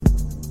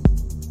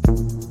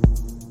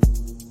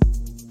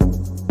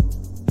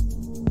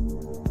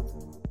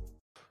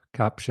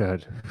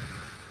captured.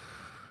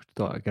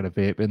 Thought I'd get a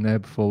vape in there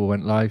before we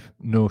went live.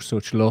 No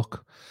such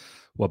luck.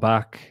 We're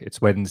back. It's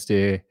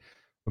Wednesday.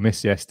 We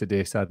missed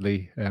yesterday,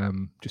 sadly.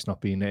 Just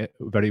not being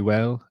very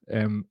well.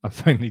 I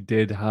finally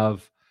did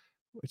have,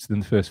 it's in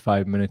the first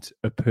 5 minutes,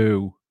 a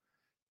poo.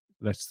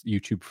 That's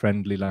YouTube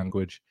friendly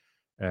language.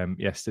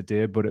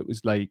 Yesterday, but it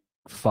was like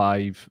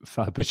 5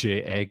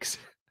 Fabergé eggs,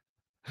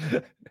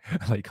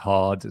 like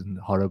hard and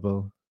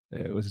horrible.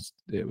 It was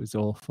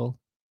awful.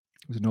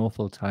 It was an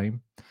awful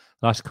time.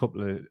 Last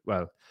couple of,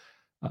 well,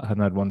 I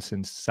hadn't had one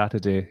since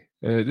Saturday.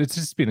 It's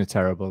just been a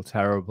terrible,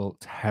 terrible,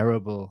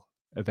 terrible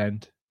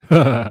event.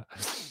 But,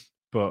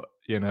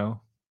 you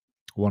know,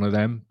 one of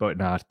them. But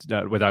not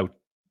without,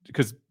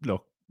 because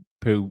look,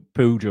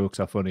 poo jokes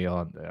are funny,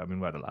 aren't they? I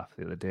mean, we had a laugh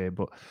the other day,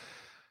 but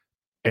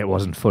it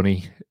wasn't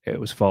funny. It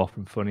was far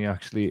from funny,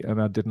 actually,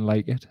 and I didn't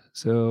like it.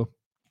 So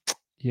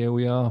here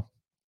we are,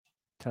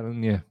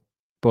 telling you.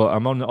 But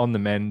I'm on the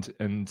mend,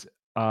 and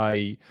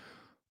I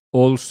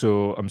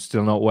also am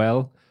still not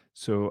well,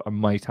 so I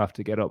might have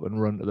to get up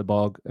and run to the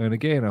bog. And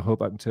again, I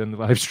hope I can turn the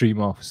live stream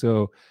off.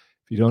 So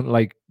if you don't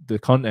like the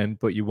content,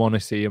 but you want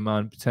to see a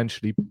man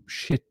potentially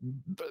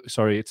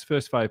it's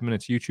first 5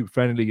 minutes, YouTube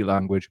friendly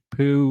language,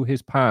 poo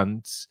his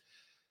pants,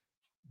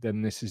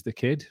 then this is the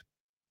kid.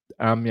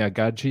 I'm your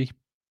gadgie.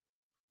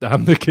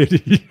 I'm the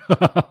kiddie.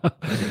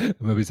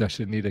 Maybe I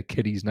should need a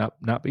kiddie's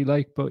nappy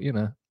like, but you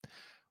know,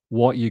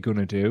 what you're going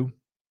to do.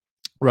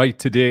 Right,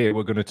 today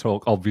we're going to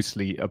talk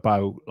obviously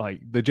about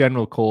like the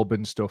general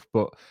Corbyn stuff,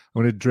 but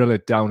I'm going to drill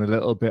it down a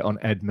little bit on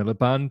Ed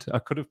Milliband. I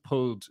could have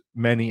pulled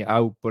many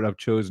out, but I've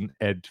chosen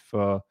Ed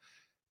for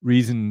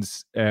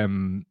reasons.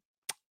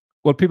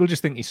 Well, people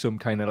just think he's some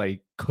kind of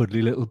like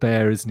cuddly little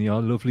bear, isn't he? Oh,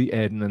 lovely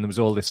Ed. And then there was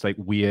all this like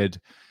weird,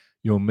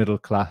 middle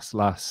class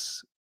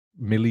lass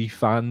Millie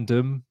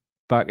fandom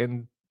back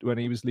in when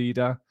he was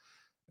leader.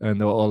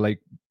 And they were all like,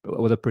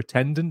 were they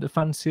pretending to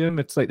fancy him?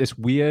 It's like this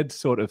weird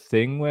sort of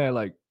thing where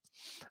like,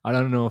 I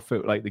don't know if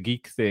it like the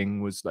geek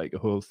thing was like a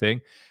whole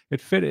thing.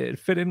 It fit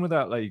in with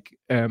that, like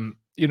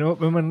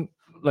when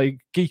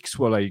like geeks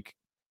were like,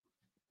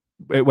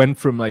 it went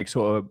from like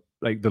sort of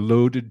like the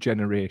loaded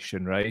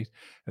generation, right?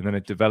 And then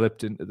it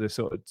developed into the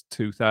sort of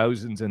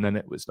 2000s, and then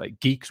it was like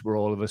geeks were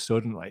all of a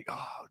sudden like,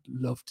 oh, I'd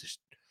love to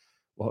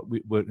what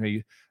we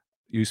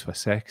use for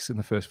sex in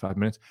the first 5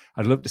 minutes.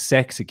 I'd love to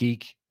sex a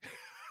geek.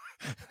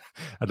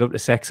 I'd love to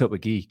sex up a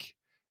geek.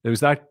 There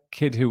was that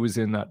kid who was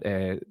in that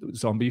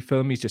zombie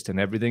film. He's just in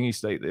everything.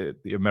 He's like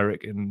the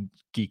American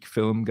geek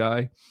film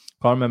guy.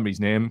 Can't remember his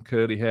name.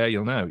 Curly hair.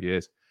 You'll know he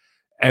is.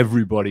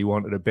 Everybody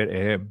wanted a bit of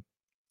him.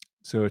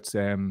 So it's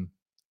a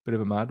bit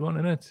of a mad one,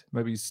 isn't it?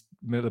 Maybe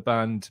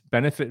Milliband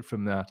benefit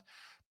from that.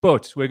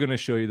 But we're going to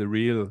show you the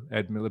real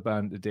Ed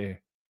Milliband today.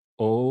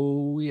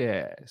 Oh,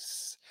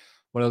 yes.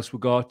 What else we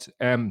got?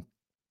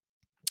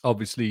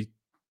 Obviously,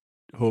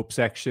 Hope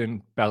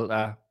section,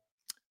 belter.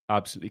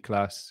 Absolutely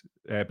class.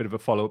 A bit of a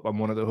follow-up on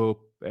one of the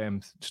Hope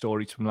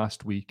stories from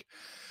last week.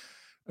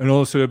 And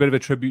also a bit of a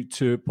tribute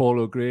to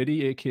Paul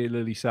O'Grady, aka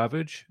Lily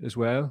Savage, as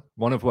well.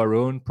 One of our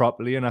own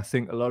properly. And I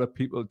think a lot of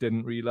people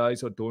didn't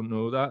realise or don't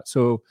know that.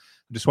 So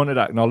I just wanted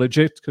to acknowledge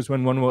it, because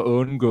when one of our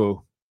own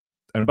go,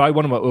 and by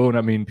one of our own,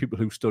 I mean people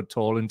who stood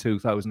tall in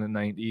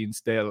 2019,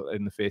 still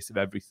in the face of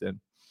everything.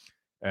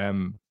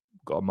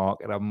 Got a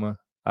market, haven't we?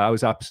 I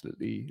was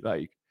absolutely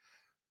like,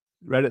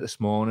 read it this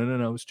morning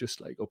and I was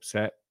just like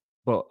upset.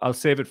 But I'll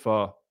save it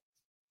for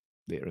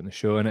later in the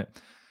show, innit?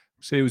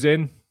 See who's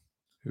in,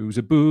 who's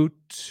a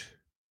boot.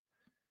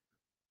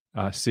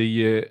 I see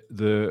you,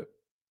 the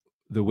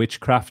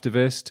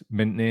witchcraftivist,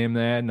 mint name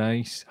there,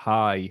 nice.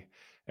 Hi,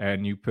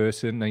 new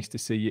person, nice to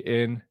see you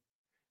in.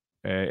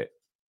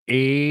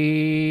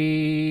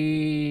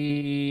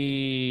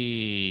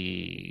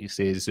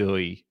 Says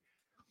Zoe.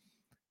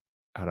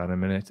 Hold on a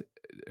minute.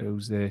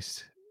 Who's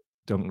this?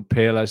 Duncan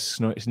Paler's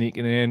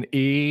sneaking in.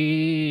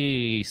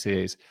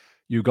 Says,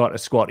 you got a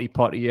squatty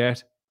potty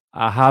yet?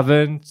 I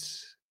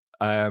haven't.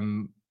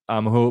 I'm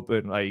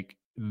hoping like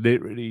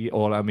literally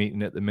all I'm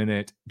eating at the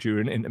minute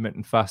during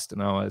intermittent fasting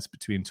hours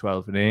between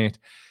 12 and 8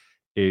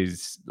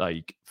 is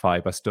like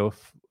fiber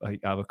stuff,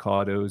 like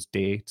avocados,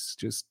 dates,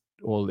 just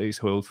all these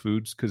whole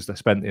foods, because I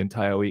spent the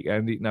entire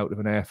weekend eating out of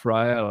an air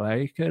fryer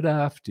like a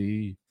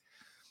dafty.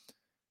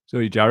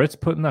 So Jarrett's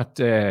putting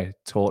that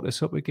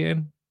tortoise up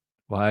again.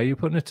 Why are you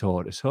putting a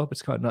tortoise up?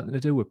 It's got nothing to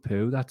do with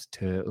poo. That's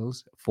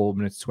turtles. 4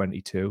 minutes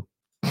 22.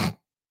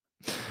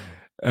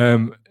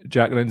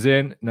 Jacqueline's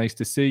in. Nice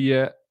to see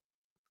you.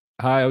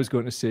 Hi, I was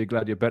going to say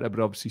glad you're better, but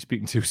obviously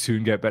speaking too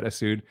soon. Get better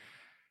soon.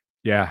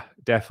 Yeah,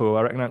 defo.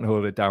 I reckon I can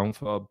hold it down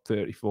for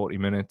 30, 40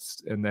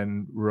 minutes and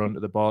then run to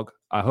the bog.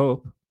 I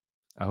hope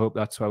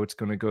that's how it's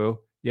going to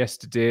go.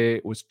 Yesterday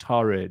was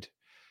torrid.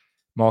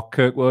 Mark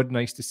Kirkwood,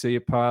 nice to see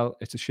you, pal.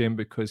 It's a shame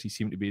because he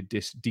seemed to be a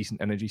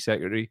decent energy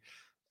secretary.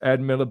 Ed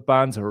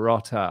Milliband's a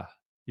rotter.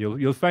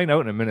 You'll find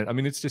out in a minute. I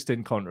mean, it's just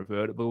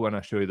incontrovertible when I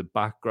show you the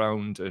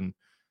background and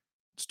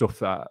stuff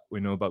that we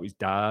know about his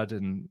dad.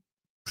 And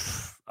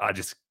I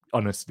just,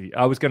 honestly,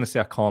 I was going to say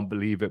I can't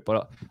believe it,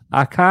 but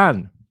I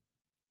can,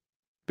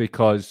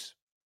 because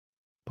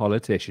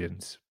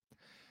politicians.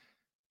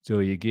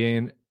 Zoe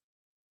again.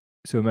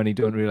 So many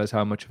don't realise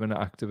how much of an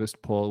activist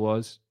Paul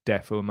was.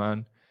 Defo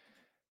man.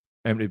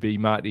 MTB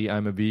Matty,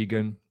 I'm a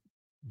vegan.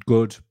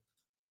 Good.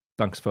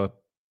 Thanks for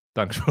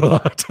that.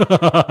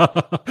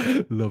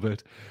 Love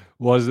it.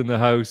 Was in the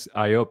house.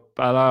 I up.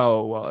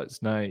 Hello.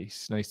 Was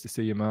nice. Nice to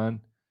see you, man.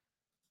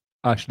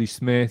 Ashley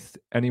Smith.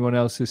 Anyone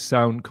else's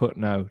sound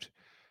cutting out?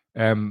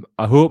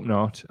 I hope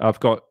not. I've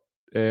got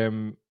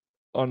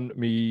on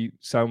me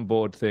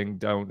soundboard thing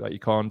down that you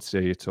can't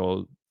see. It's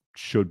all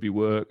should be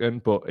working,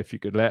 but if you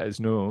could let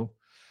us know,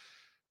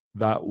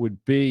 that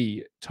would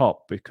be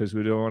top, because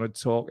we don't want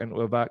to talk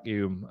into a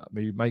vacuum.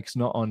 My mic's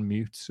not on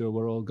mute, so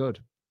we're all good.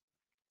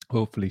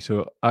 Hopefully.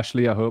 So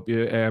Ashley, I hope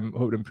you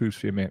hope it improves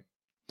for you, mate.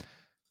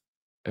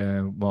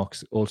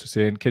 Mark's also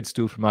saying kid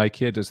stool from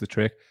IKEA does the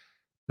trick.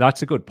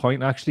 That's a good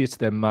point. Actually, it's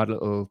them mad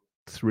little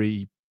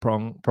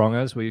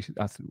 3-prongers. We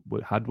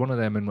had one of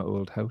them in my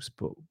old house,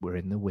 but we're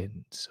in the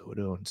wind, so we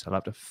don't. So I'll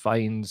have to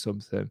find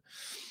something.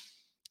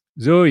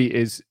 Zoe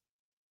is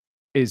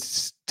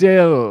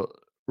still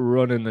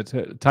running the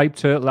type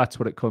turtle. That's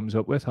what it comes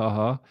up with.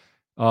 Haha.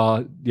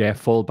 Yeah,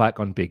 fall back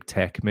on big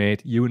tech,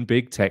 mate. You and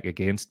big tech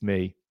against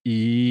me.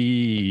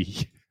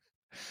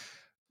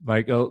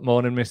 Michael,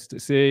 morning, Mr.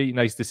 C.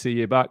 Nice to see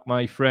you back,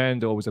 my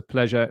friend. Always a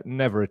pleasure.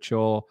 Never a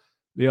chore.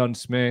 Leon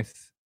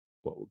Smith,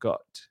 what we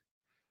got?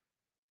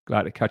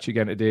 Glad to catch you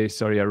again today.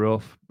 Sorry, I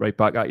rough. Right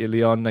back at you,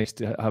 Leon. Nice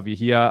to have you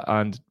here,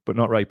 but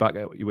not right back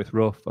at you with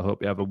rough. I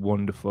hope you have a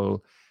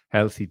wonderful,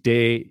 healthy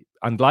day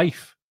and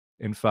life,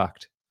 in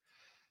fact.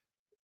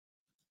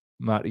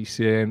 Matty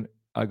saying,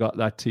 I got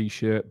that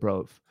t-shirt,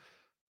 bro.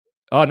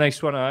 Oh,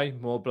 nice one, aye.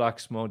 More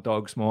blacks, more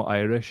dogs, more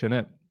Irish,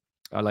 innit?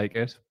 I like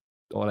it.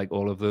 I like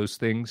all of those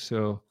things.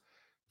 So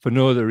for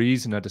no other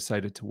reason, I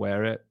decided to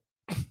wear it.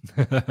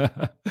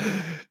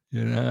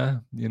 you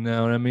know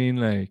what I mean?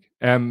 Like,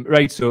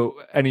 right.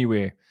 So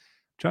anyway,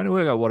 trying to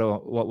work out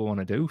what we want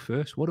to do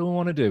first. What do we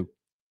want to do?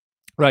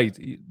 Right.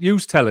 You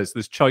tell us.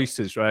 There's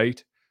choices,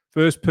 right?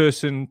 First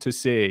person to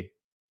say,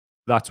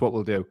 that's what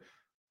we'll do.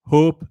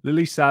 Hope,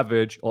 Lily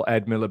Savage, or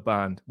Ed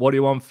Milliband. What do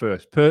you want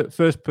first?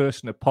 First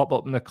person to pop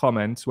up in the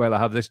comments while I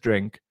have this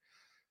drink,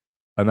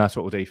 and that's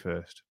what we'll do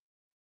first.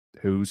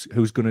 Who's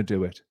going to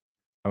do it?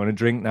 I'm going to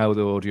drink now,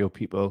 the audio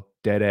people.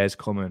 Dead air's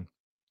coming.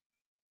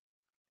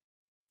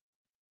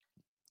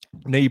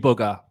 Knee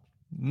bugger.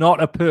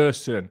 Not a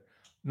person.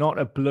 Not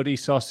a bloody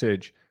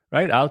sausage.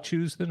 Right, I'll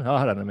choose them.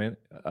 Hold on a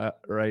minute.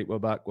 Right, we're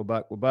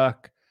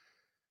back.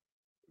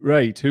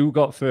 Right, who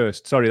got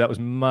first? Sorry, that was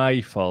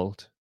my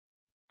fault.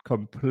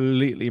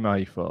 Completely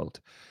my fault.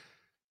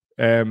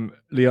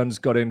 Leon's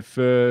got in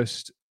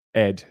first.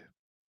 Ed.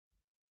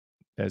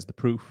 There's the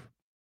proof.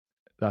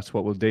 That's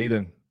what we'll do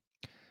then.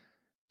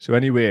 So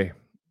anyway,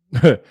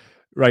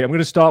 right, I'm going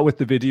to start with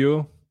the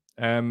video,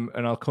 and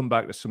I'll come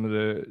back to some of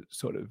the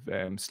sort of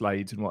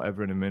slides and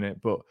whatever in a minute,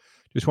 but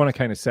just want to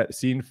kind of set the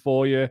scene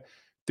for you.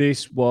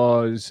 This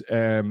was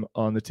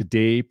on the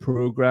Today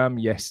program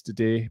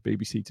yesterday,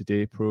 BBC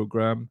Today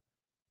program.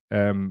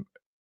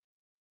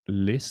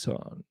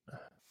 Listen.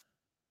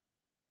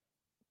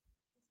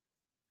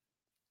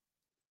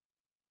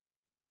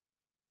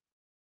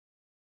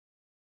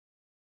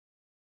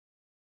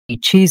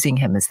 Choosing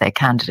him as their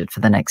candidate for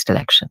the next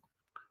election?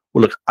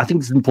 Well, look, I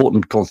think it's an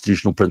important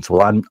constitutional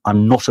principle.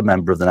 I'm not a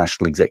member of the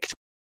National Executive.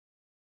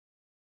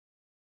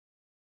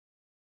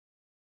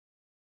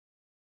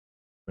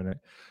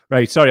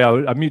 Right, sorry,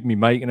 I muted my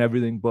mic and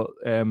everything, but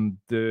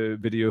the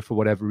video, for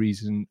whatever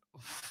reason,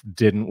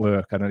 didn't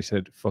work. I know I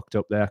said fucked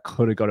up there.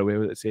 Could have got away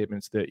with it. It's 8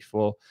 minutes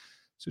 34.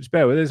 So just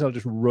bear with us. I'll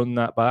just run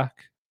that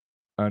back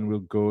and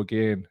we'll go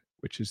again,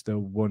 which is the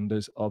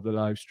wonders of the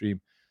live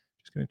stream.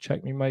 Just going to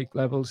check my mic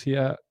levels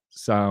here.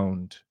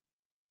 Sound.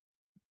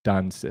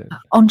 Dancing.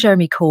 On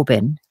Jeremy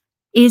Corbyn,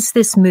 is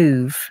this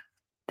move,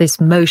 this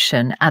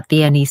motion at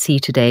the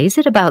NEC today, is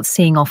it about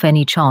seeing off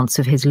any chance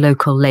of his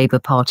local Labour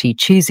Party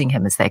choosing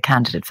him as their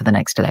candidate for the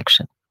next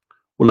election?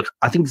 Well, look,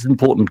 I think it's an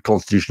important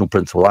constitutional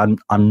principle. I'm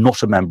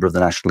not a member of the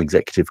National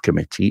Executive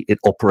Committee. It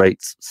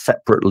operates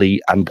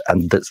separately, and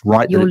that's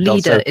right. Your that it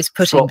leader does so is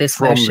putting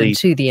this motion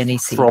to the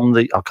NEC.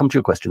 I'll come to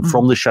your question.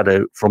 From the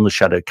shadow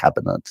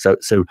cabinet. So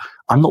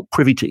I'm not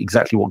privy to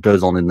exactly what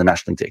goes on in the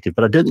National Executive,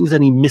 but I don't think there's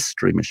any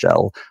mystery,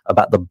 Michelle,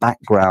 about the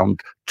background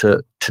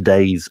to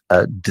today's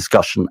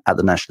discussion at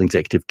the National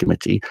Executive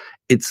Committee.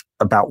 It's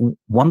about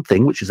one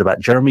thing, which is about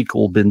Jeremy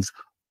Corbyn's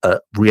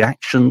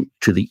reaction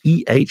to the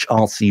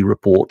EHRC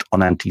report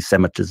on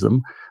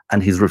anti-Semitism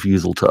and his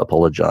refusal to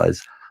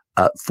apologise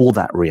for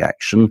that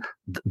reaction.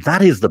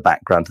 That is the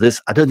background to this.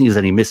 I don't think there's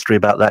any mystery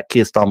about that.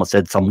 Keir Starmer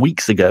said some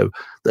weeks ago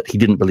that he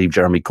didn't believe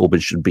Jeremy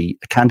Corbyn should be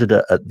a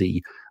candidate at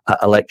the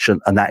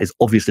election, and that is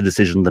obviously a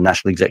decision the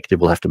National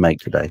Executive will have to make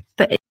today.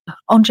 But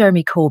on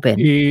Jeremy Corbyn,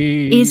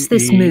 is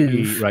this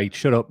move... Right,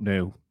 shut up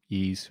now,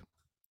 ease.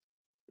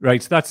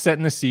 Right, so that's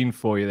setting the scene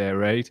for you there,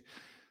 right?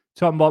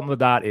 Top and bottom of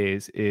that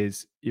is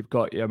you've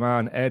got your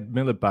man, Ed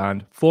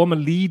Miliband, former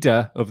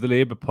leader of the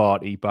Labour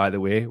Party, by the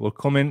way. We'll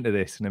come into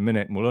this in a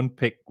minute and we'll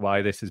unpick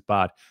why this is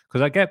bad.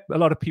 Because I get a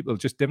lot of people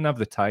just didn't have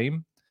the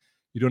time.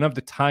 You don't have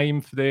the time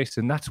for this,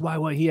 and that's why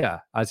we're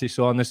here. As you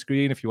saw on the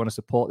screen, if you want to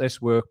support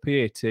this work,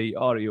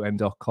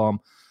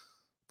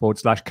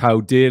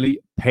 patreon.com/Cow Daily,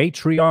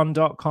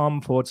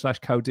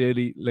 patreon.com/Cow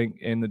Daily, link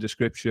in the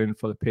description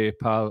for the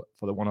PayPal,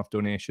 for the one-off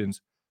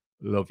donations.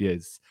 Love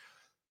yous.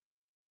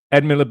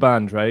 Ed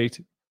Miliband, right?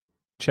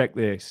 Check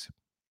this.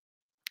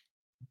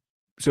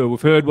 So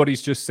we've heard what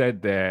he's just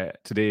said there,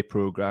 Today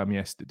programme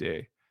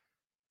yesterday.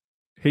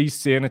 He's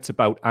saying it's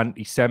about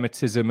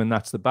anti-Semitism and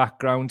that's the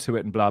background to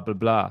it and blah, blah,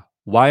 blah.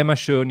 Why am I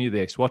showing you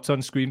this? What's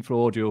on screen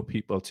for audio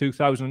people?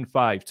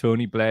 2005,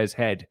 Tony Blair's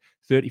head,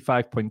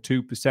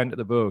 35.2% of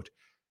the vote.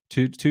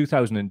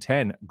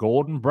 2010,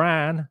 Gordon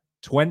Brown,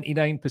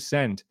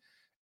 29%.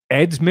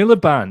 Ed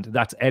Miliband,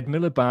 that's Ed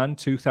Miliband,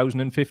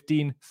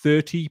 2015,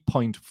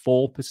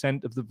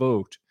 30.4% of the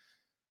vote.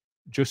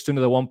 Just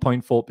another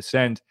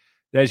 1.4%.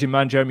 There's your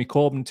man, Jeremy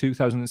Corbyn,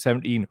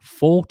 2017,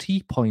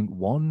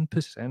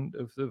 40.1%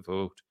 of the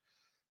vote.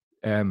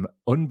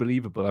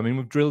 Unbelievable. I mean,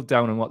 we've drilled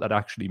down on what that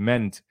actually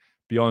meant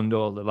beyond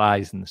all the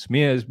lies and the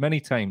smears many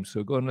times.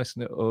 So go and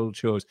listen to old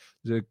shows.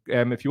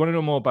 If you want to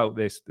know more about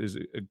this, there's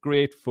a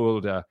great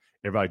folder,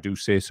 if I do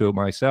say so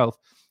myself,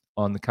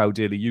 on the Cow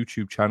Daily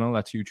YouTube channel.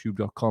 That's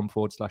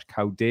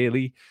youtube.com/Cow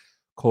Daily,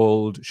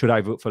 called Should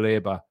I Vote for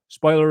Labour?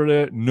 Spoiler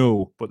alert,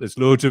 no, but there's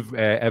loads of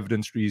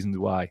evidence reasons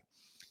why.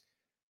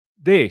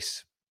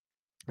 This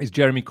is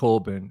Jeremy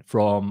Corbyn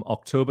from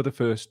October the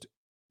 1st,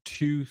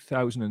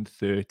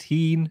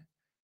 2013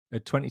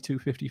 at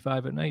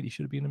 22:55 at night. He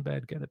should have been in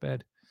bed. Get to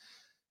bed.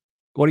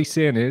 What he's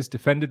saying is,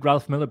 defended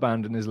Ralph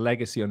Miliband and his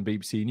legacy on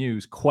BBC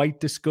News.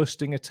 Quite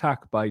disgusting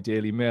attack by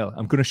Daily Mail.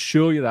 I'm going to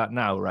show you that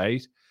now,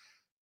 right?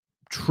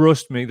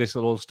 Trust me, this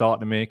will all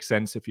start to make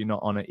sense if you're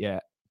not on it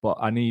yet. But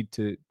I need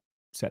to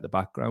set the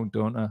background,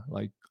 don't I?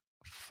 Like,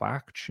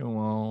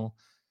 factual.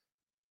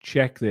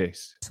 Check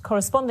this.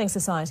 Corresponding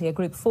Society, a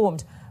group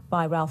formed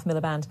by Ralph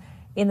Miliband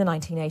in the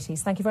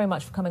 1980s. Thank you very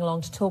much for coming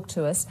along to talk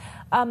to us.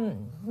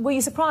 Were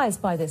you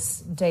surprised by this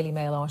Daily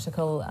Mail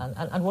article,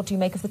 and what do you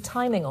make of the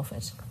timing of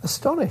it?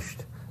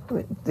 Astonished. I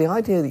mean, the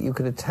idea that you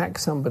could attack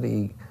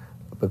somebody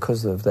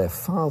because of their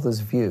father's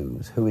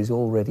views, who is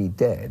already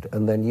dead,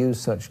 and then use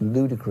such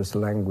ludicrous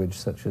language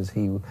such as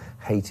he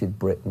hated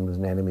Britain, was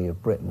an enemy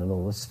of Britain and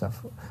all this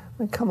stuff. I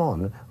mean, come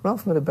on.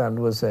 Ralph Miliband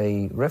was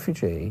a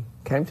refugee,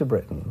 came to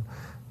Britain,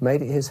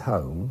 made it his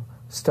home,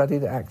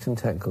 studied at Acton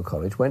Technical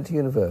College, went to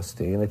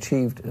university and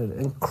achieved an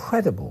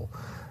incredible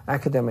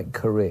academic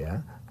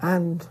career,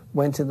 and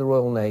went in the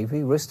Royal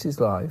Navy, risked his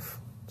life,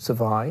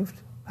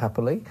 survived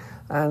happily,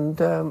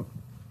 and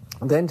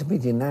then to be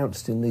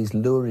denounced in these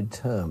lurid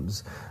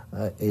terms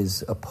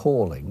is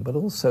appalling. But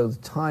also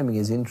the timing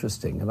is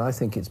interesting, and I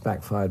think it's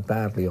backfired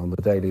badly on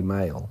the Daily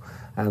Mail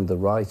and the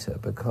writer,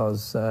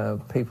 because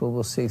people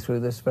will see through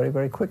this very,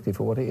 very quickly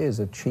for what it is,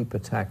 a cheap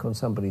attack on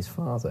somebody's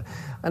father.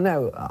 And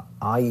now,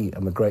 I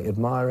am a great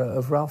admirer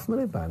of Ralph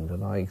Miliband,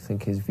 and I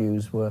think his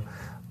views were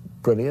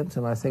brilliant,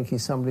 and I think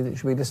he's somebody that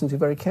should be listened to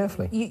very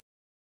carefully.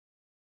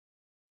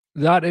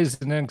 That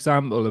is an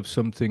example of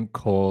something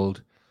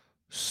called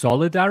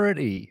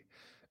solidarity.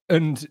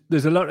 And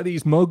there's a lot of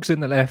these mugs in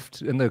the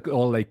left, and they're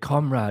all like,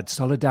 comrade,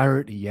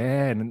 solidarity,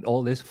 yeah, and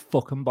all this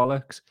fucking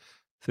bollocks.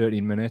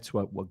 13 minutes,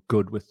 we're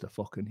good with the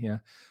fucking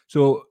here.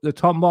 So the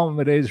top and bottom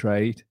of it is,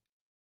 right,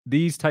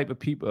 these type of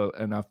people,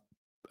 and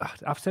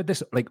I've said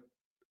this like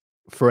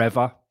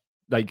forever.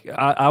 Like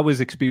I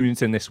was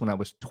experiencing this when I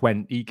was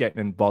 20, getting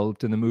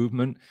involved in the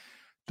movement.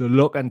 The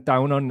looking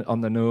down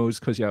on the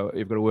nose because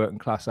you've got a working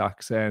class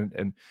accent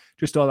and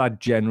just all that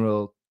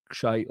general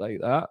shite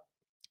like that.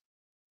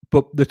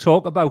 But the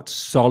talk about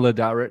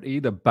solidarity,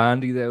 the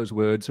bandy those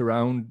words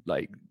around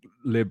like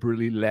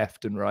liberally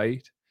left and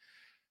right.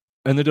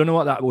 And they don't know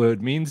what that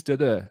word means, do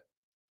they?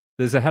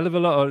 There's a hell of a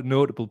lot of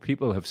notable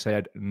people have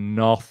said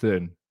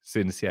nothing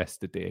since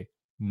yesterday.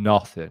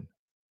 Nothing.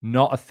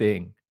 Not a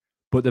thing.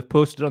 But they've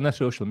posted on their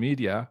social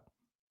media,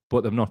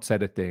 but they've not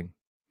said a thing.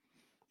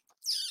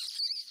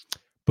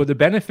 But they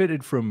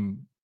benefited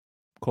from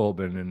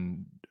Corbyn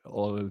and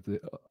all of the...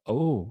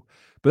 Oh,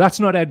 but that's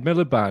not Ed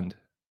Miliband.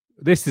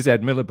 This is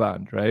Ed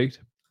Miliband, right?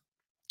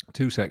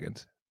 2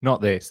 seconds.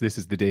 Not this. This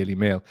is the Daily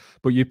Mail.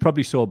 But you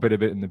probably saw a bit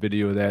of it in the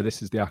video there.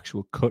 This is the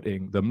actual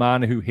cutting. The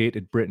man who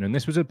hated Britain. And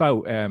this was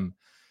about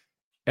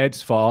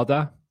Ed's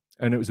father.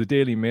 And it was the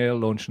Daily Mail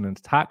launching an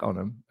attack on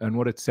him. And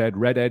what it said,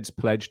 read Ed's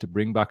pledge to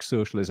bring back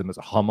socialism as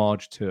a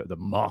homage to the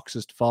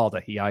Marxist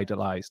father he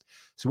idolized.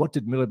 So what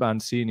did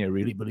Miliband Sr.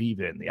 really believe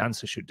in? The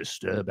answer should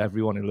disturb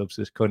everyone who loves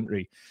this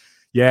country.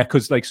 Yeah,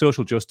 because like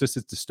social justice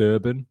is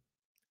disturbing.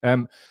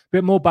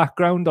 Bit more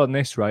background on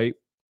this, right?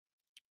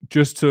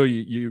 Just so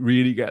you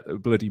really get the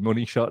bloody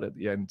money shot at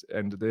the end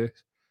of this.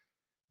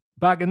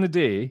 Back in the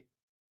day,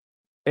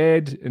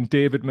 Ed and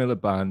David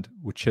Miliband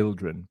were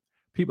children.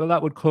 People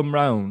that would come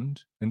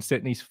round and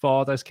sit in his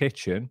father's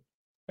kitchen,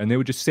 and they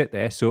would just sit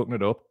there soaking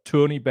it up.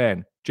 Tony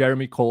Benn,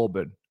 Jeremy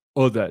Corbyn,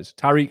 others,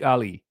 Tariq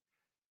Ali.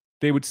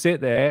 They would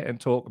sit there and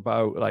talk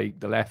about like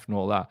the left and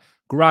all that.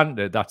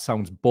 Granted, that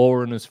sounds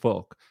boring as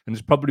fuck. And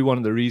it's probably one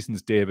of the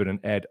reasons David and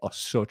Ed are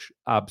such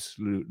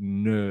absolute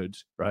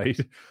nerds, right?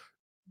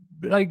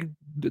 Like,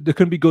 there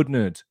can be good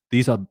nerds.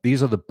 These are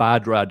the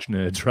bad Raj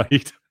nerds,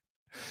 right?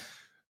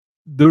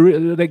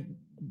 Like,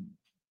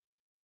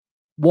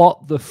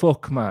 what the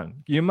fuck,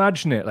 man? You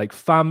imagine it, like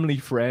family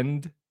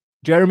friend.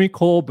 Jeremy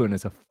Corbyn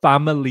is a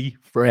family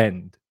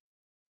friend,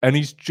 and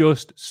he's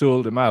just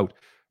sold him out.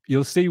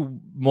 You'll see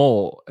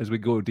more as we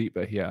go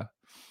deeper here.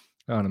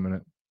 Hang on a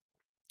minute.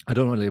 I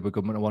don't know, Labour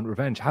government, I want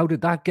revenge. How did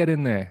that get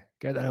in there?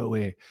 Get that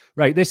away.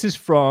 Right, this is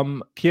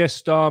from Keir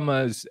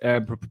Starmer's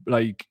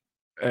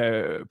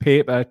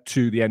paper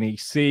to the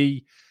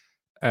NEC,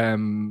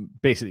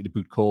 basically to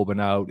boot Corbyn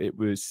out. It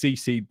was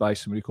CC'd by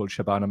somebody called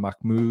Shabana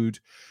Mahmood,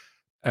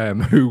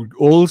 who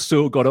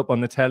also got up on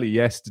the telly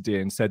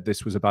yesterday and said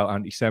this was about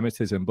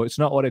anti-Semitism, but it's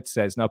not what it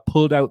says. Now,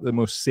 pulled out the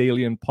most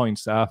salient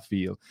points I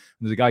feel.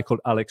 There's a guy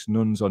called Alex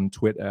Nuns on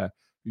Twitter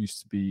who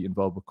used to be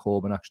involved with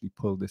Corbyn, actually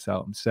pulled this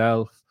out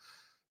himself.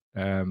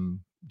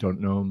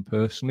 Don't know him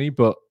personally,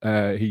 but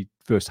he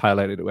first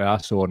highlighted it where I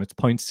saw, and it's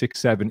points 6,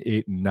 7,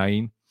 8, and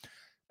 9.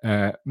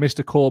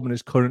 Mr. Corbyn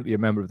is currently a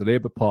member of the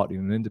Labour Party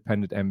and an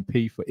independent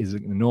MP for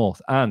Islington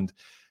North, and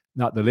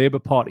that the Labour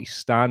Party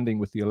standing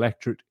with the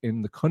electorate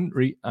in the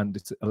country and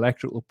its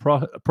electoral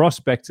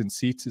prospects and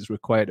seats is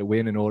required to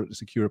win in order to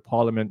secure a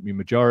parliamentary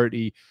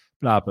majority,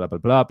 blah, blah, blah,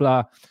 blah,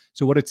 blah.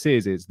 So what it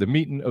says is the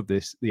meeting of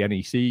the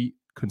NEC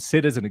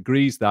considers and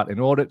agrees that in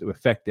order to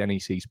effect the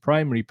NEC's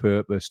primary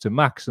purpose to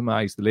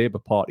maximise the Labour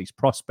Party's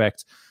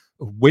prospects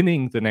of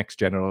winning the next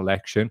general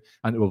election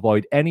and to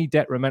avoid any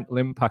detrimental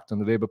impact on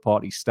the Labour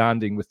Party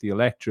standing with the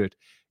electorate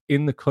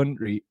in the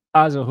country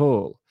as a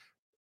whole,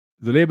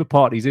 the Labour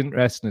Party's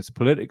interest and its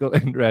political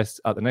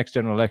interests at the next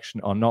general election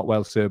are not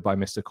well served by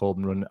Mr.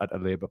 Corbyn running at a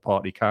Labour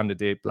Party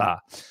candidate, blah.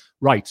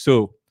 Right,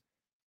 so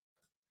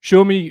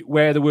show me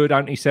where the word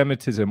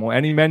anti-Semitism or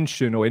any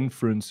mention or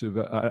inference of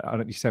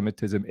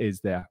anti-Semitism is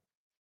there.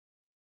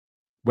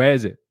 Where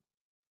is it?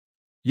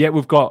 Yet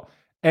we've got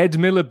Ed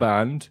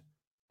Miliband,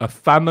 a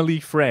family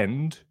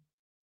friend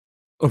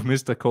of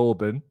Mr.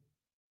 Corbyn.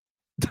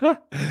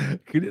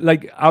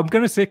 Like, I'm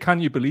going to say,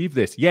 can you believe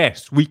this?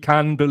 Yes, we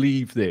can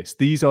believe this.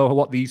 These are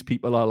what these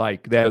people are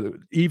like. They're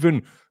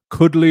even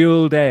cuddly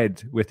old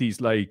Ed with his,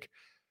 like,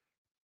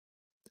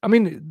 I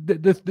mean,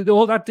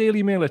 all that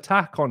Daily Mail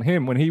attack on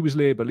him when he was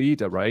Labour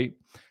leader, right?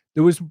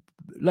 There was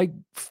like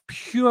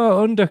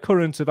pure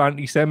undercurrents of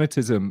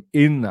anti-Semitism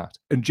in that.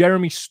 And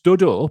Jeremy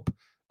stood up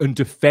and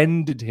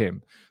defended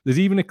him. There's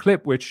even a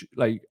clip which,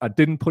 like, I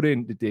didn't put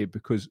in today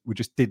because we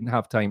just didn't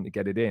have time to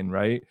get it in,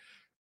 right?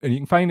 And you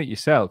can find it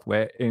yourself,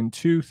 where in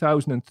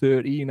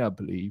 2013, I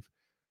believe,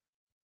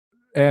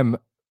 Ed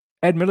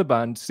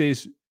Miliband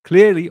says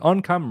clearly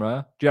on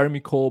camera,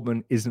 Jeremy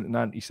Corbyn isn't an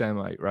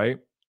anti-Semite, right?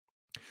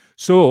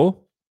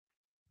 So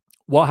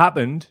what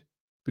happened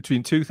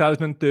between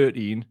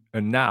 2013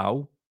 and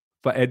now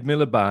for Ed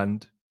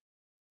Miliband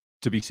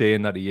to be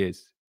saying that he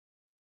is?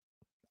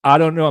 I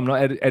don't know. I'm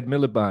not Ed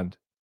Miliband.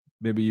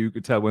 Maybe you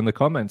could tell in the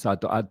comments.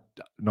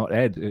 Not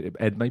Ed.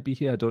 Ed might be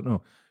here. I don't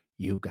know.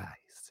 You guys.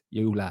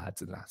 You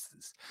lads and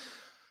lasses.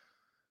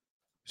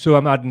 So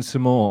I'm adding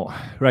some more.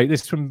 Right,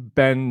 this is from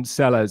Ben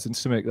Sellers, and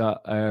something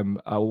that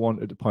I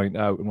wanted to point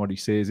out, and what he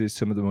says is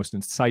some of the most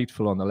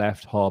insightful on the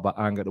left harbour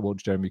anger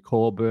towards Jeremy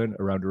Corbyn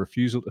around a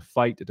refusal to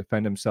fight to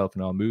defend himself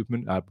in our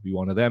movement. I'd be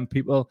one of them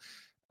people.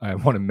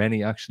 One of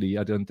many, actually.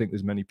 I don't think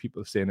there's many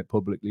people saying it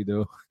publicly,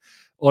 though.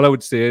 All I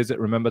would say is that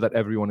remember that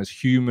everyone is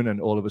human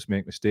and all of us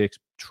make mistakes.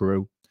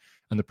 True.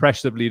 And the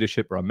pressures of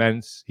leadership are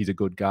immense. He's a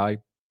good guy.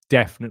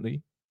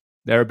 Definitely.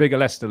 There are bigger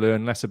lessons to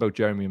learn, less about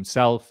Jeremy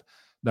himself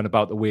than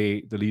about the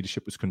way the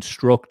leadership was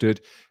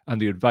constructed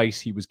and the advice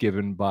he was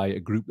given by a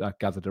group that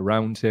gathered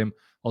around him.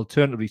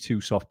 Alternatively,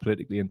 too soft,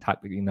 politically and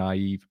tactically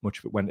naive. Much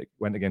of it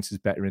went against his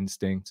better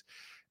instincts.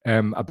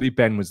 I believe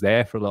Ben was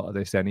there for a lot of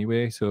this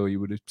anyway, so you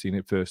would have seen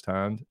it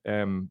firsthand.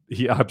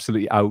 He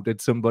absolutely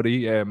outed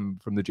somebody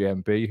from the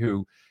JMB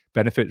who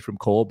benefited from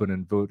Corbyn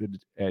and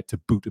voted to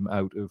boot him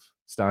out of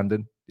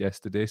standing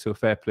yesterday. So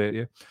fair play to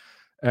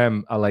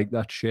you. I like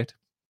that shit.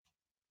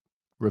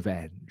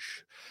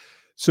 Revenge.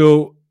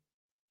 So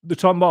the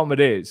top and bottom of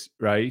it is,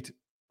 right,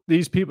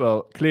 these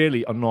people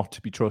clearly are not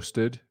to be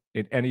trusted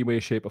in any way,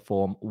 shape or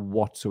form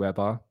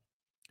whatsoever.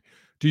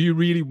 Do you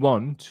really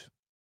want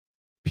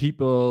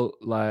people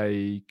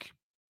like,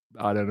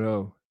 I don't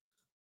know,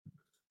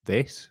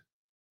 this?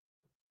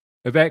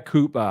 Yvette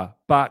Cooper,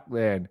 back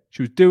then,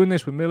 she was doing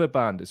this with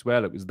Milliband as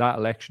well. It was that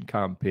election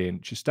campaign.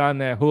 She's standing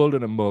there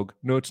holding a mug.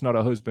 No, it's not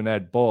her husband,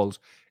 Ed Balls.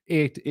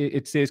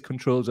 It says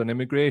controls on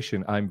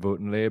immigration. I'm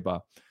voting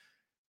Labour.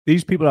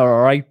 These people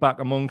are right back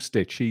amongst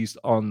it. She's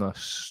on the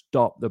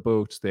stop the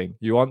boats thing.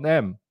 You want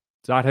them?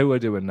 Is that who we're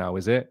doing now,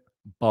 is it?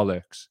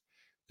 Bollocks.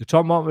 The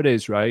top of it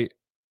is, right,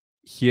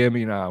 hear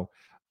me now.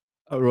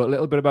 I wrote a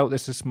little bit about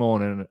this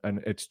morning,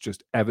 and it's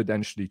just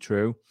evidentially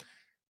true.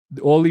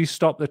 All these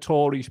stop the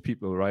Tories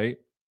people, right?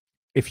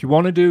 If you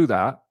want to do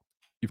that,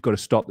 you've got to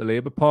stop the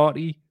Labour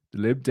Party, the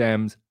Lib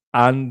Dems,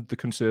 and the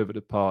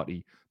Conservative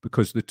Party,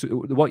 because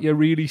what you're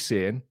really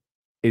saying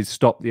is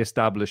stop the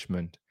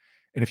establishment.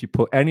 And if you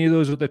put any of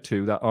those other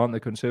two that aren't the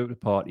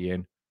Conservative Party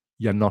in,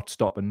 you're not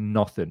stopping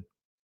nothing.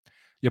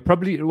 You're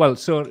probably,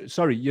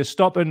 you're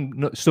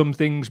stopping some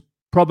things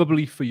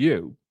probably for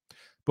you.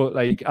 But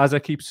like, as I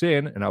keep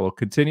saying, and I will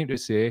continue to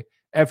say,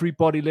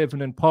 everybody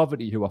living in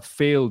poverty who are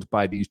failed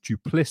by these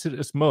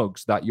duplicitous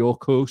mugs that you're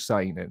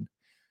co-signing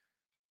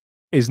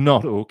is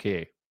not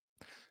okay.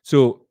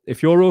 So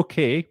if you're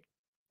okay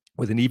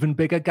with an even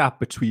bigger gap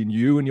between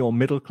you and your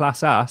middle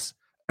class ass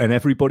and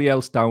everybody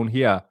else down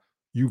here,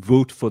 you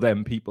vote for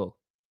them people.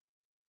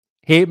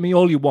 Hate me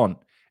all you want.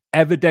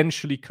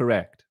 Evidentially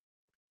correct.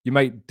 You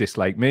might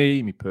dislike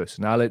me, my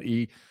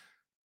personality.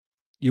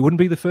 You wouldn't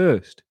be the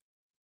first.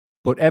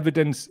 But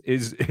evidence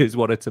is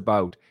what it's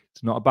about.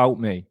 It's not about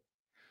me.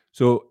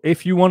 So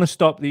if you want to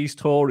stop these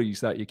Tories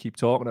that you keep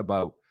talking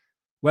about,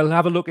 well,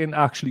 have a look in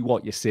actually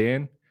what you're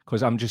saying,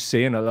 because I'm just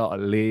saying a lot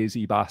of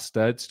lazy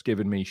bastards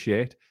giving me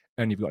shit,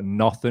 and you've got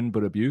nothing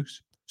but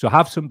abuse. So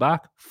have some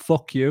back.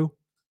 Fuck you.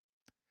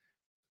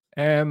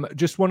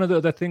 Just one of the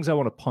other things I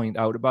want to point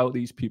out about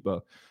these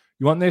people.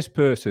 You want this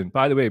person,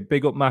 by the way,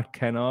 big up Matt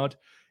Kennard.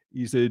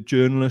 He's a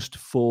journalist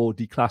for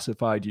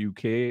Declassified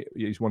UK.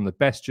 He's one of the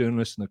best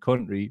journalists in the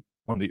country,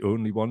 one of the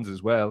only ones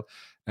as well.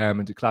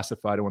 And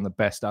Declassified are one of the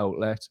best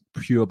outlets,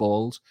 pure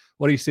balls.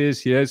 What he says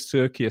here is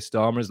Sir Keir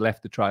Starmer has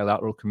left the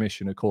Trilateral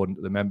Commission according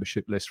to the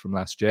membership list from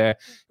last year. It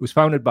was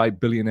founded by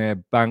billionaire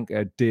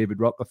banker David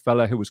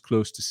Rockefeller, who was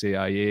close to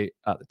CIA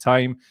at the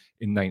time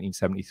in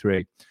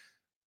 1973.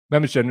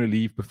 Members generally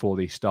leave before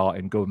they start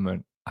in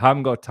government. I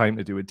haven't got time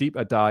to do a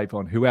deeper dive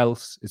on who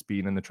else has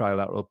been in the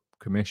Trilateral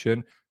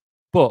Commission,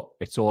 but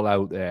it's all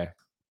out there.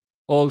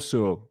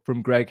 Also,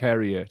 from Greg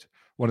Herriot,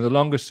 one of the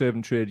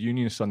longest-serving trade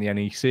unionists on the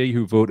NEC,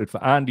 who voted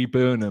for Andy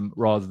Burnham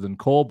rather than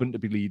Corbyn to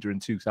be leader in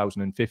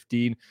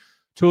 2015,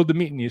 told the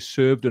meeting he has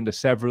served under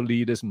several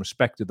leaders and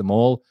respected them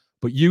all,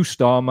 but you,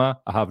 Starmer,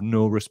 I have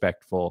no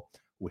respect for.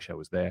 Wish I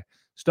was there.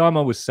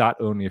 Starmer was sat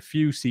only a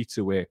few seats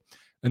away.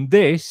 And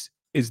this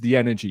is the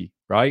energy,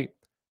 right?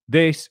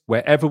 This,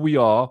 wherever we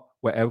are,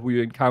 wherever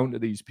we encounter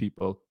these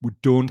people, we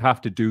don't have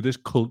to do this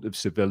cult of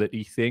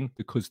civility thing,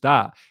 because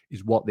that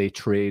is what they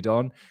trade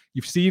on.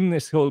 You've seen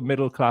this whole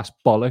middle class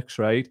bollocks,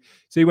 right?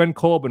 See, when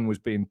Corbyn was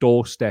being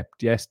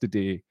doorstepped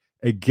yesterday,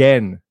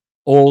 again,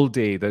 all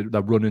day, they're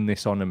running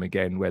this on him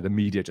again, where the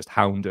media just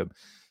hound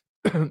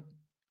him.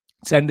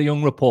 Send a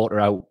young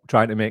reporter out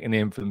trying to make a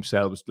name for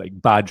themselves, like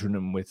badgering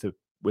him with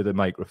a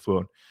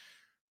microphone.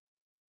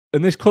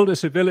 And this cult of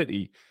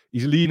civility,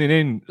 he's leaning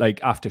in, like,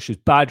 after she's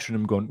badgering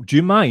him, going, do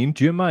you mind?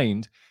 Do you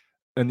mind?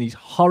 And these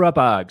horror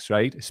bags,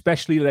 right?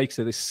 Especially like,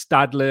 so this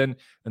Stadlin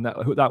and that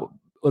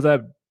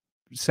other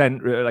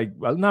centre, like,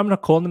 well, no, I'm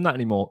not calling them that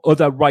anymore.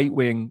 Other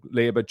right-wing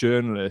Labour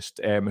journalist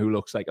who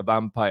looks like a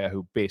vampire,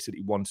 who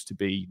basically wants to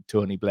be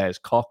Tony Blair's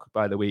cock,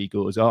 by the way he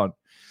goes on.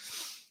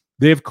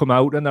 They've come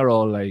out and they're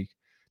all like,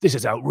 this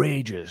is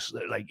outrageous,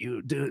 like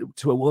you do it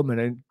to a woman,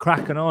 and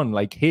cracking on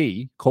like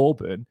he,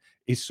 Corbyn,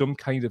 is some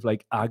kind of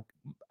like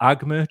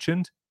ag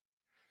merchant.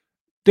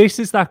 This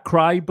is that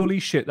cry bully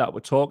shit that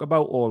we talk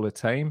about all the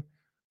time.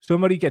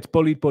 Somebody gets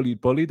bullied,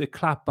 they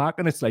clap back,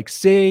 and it's like,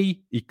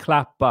 see, he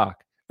clapped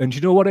back. And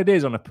you know what it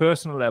is on a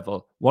personal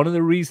level? One of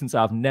the reasons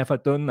I've never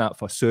done that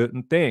for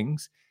certain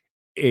things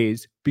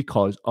is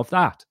because of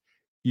that.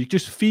 You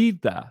just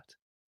feed that,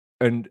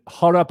 and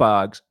horror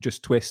bags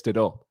just twist it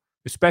up,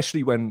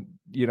 especially when,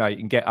 you know, you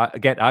can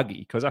get aggy,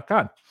 because I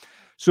can.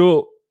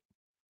 So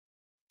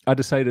I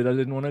decided I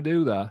didn't want to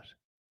do that.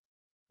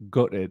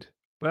 Gutted.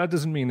 But that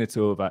doesn't mean it's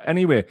over.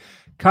 Anyway,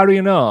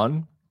 carrying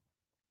on.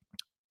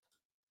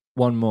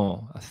 One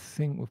more. I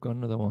think we've got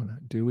another one.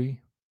 Do we?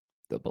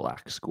 The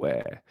black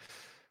square.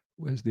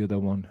 Where's the other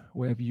one?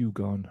 Where have you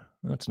gone?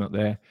 That's not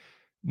there.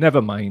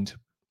 Never mind.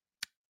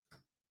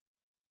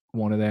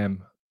 One of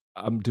them.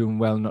 I'm doing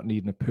well not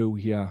needing a poo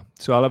here.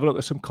 So I'll have a look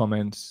at some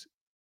comments,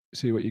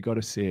 see what you got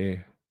to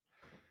say,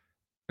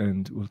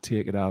 and we'll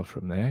take it out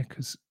from there,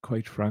 because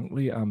quite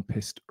frankly, I'm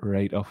pissed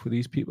right off with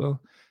these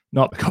people.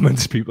 Not the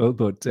Commons people,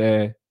 but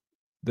the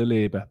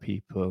Labour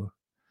people.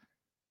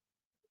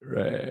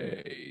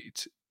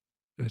 Right.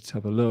 Let's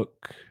have a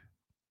look.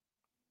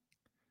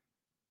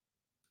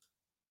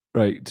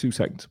 Right, 2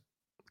 seconds.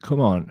 Come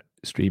on,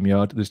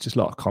 StreamYard. There's just a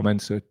lot of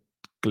comments, so it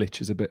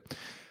glitches a bit.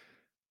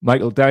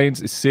 Michael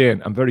Dines is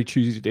saying, I'm very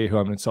choosy today who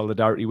I'm in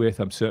solidarity with.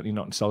 I'm certainly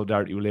not in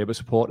solidarity with Labour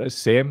supporters.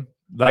 Same.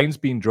 Line's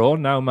been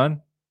drawn now,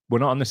 man. We're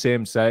not on the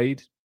same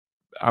side.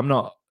 I'm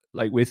not,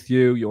 like, with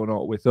you. You're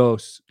not with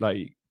us.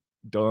 Like,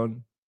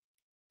 done.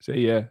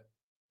 See ya.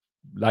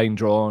 Line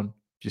drawn.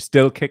 If you're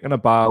still kicking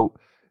about,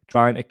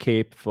 trying to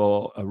cape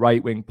for a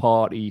right-wing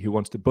party who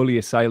wants to bully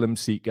asylum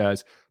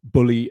seekers,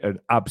 bully an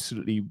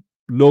absolutely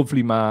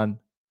lovely man,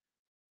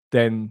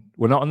 then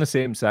we're not on the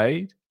same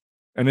side.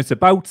 And it's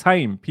about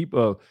time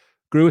people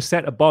grew a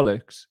set of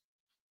bollocks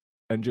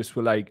and just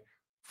were like,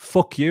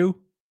 fuck you.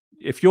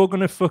 If you're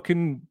going to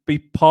fucking be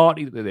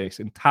party to this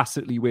and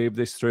tacitly wave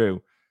this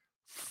through,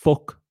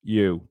 fuck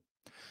you.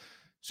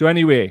 So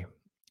anyway,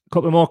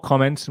 couple more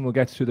comments and we'll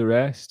get through the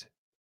rest.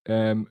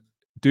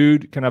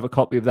 Dude can have a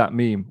copy of that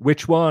meme.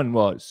 Which one?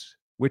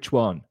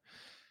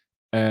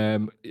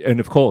 And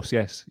of course,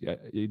 yes, yeah,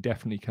 you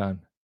definitely can.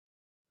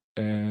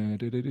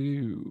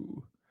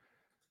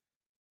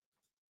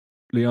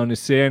 Leon is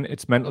saying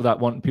it's mental that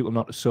wanting people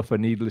not to suffer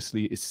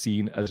needlessly is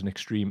seen as an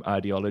extreme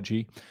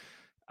ideology.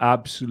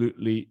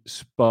 Absolutely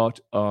spot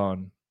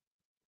on.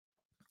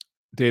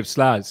 Dave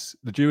Slaz,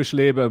 the Jewish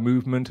Labour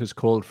movement has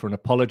called for an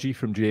apology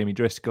from Jamie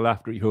Driscoll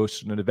after he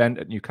hosted an event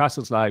at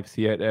Newcastle's Live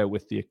Theatre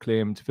with the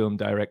acclaimed film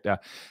director.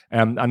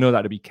 I know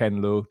that'd be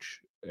Ken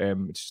Loach.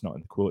 It's just not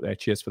in the quote there.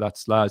 Cheers for that,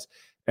 Slaz.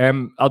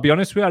 I'll be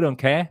honest with you, I don't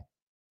care.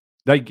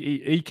 Like,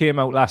 he came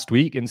out last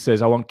week and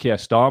says, I want Keir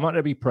Starmer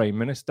to be Prime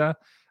Minister.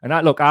 And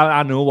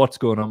I know what's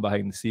going on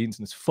behind the scenes,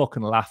 and it's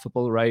fucking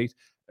laughable, right?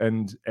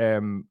 And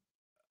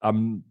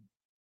I'm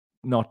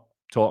not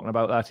talking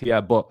about that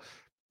here, but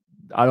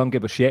I don't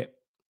give a shit.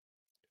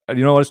 And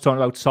you know, I was talking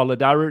about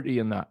solidarity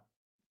and that.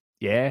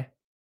 Yeah.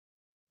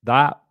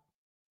 That.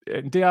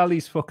 And do all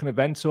these fucking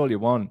events all you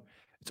want.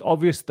 It's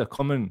obvious they're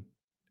coming.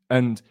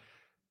 And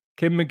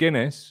Kim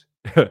McGuinness,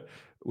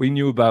 we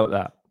knew about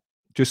that.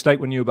 Just like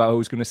we knew about who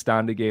was going to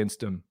stand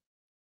against him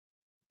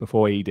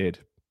before he did.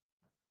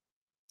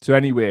 So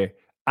anyway,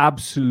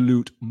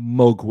 absolute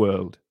mug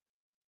world.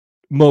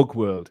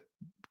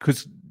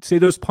 Because see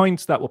those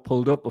points that were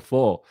pulled up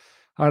before.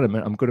 Hold on a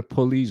minute, I'm going to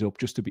pull these up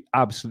just to be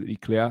absolutely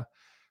clear.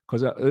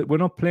 Because we're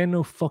not playing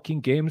no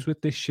fucking games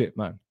with this shit,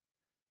 man.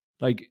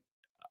 Like,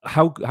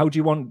 how do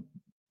you want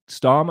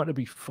Starmer to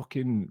be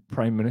fucking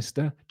Prime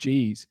Minister?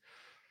 Jeez.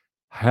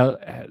 Hell,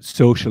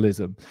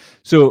 socialism.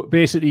 So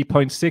basically,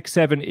 points 6,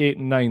 7, 8,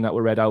 and 9 that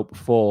were read out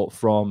before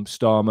from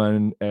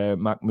Starmer and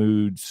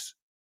Mahmoud's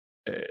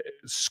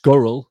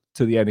scurril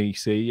to the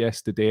NEC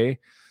yesterday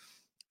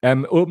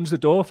opens the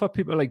door for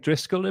people like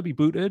Driscoll to be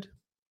booted.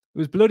 It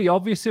was bloody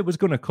obvious it was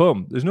going to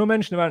come. There's no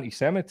mention of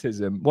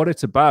anti-Semitism, what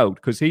it's about,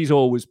 because he's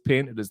always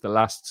painted as the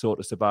last sort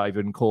of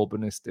surviving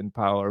Corbynist in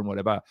power and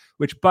whatever,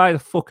 which, by the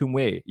fucking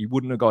way, he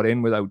wouldn't have got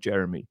in without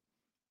Jeremy.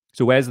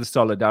 So where's the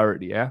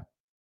solidarity, yeah?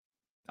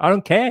 I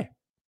don't care.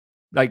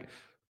 Like,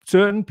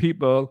 certain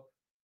people,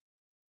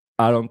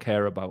 I don't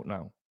care about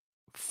now.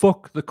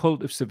 Fuck the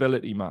cult of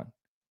civility, man.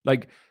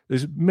 Like,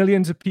 there's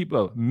millions of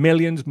people,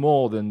 millions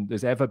more than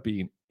there's ever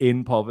been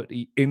in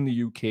poverty in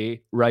the UK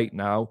right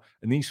now.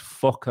 And these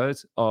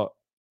fuckers are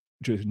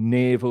just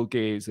navel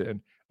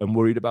gazing and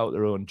worried about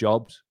their own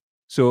jobs.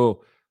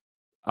 So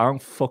I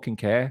don't fucking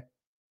care.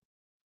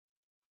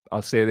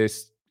 I'll say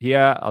this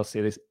here. I'll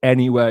say this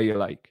anywhere you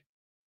like.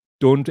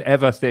 Don't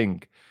ever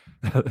think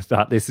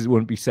that this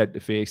won't be said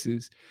to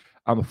faces.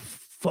 I'm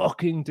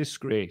fucking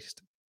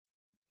disgraced.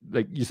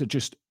 Like, you said,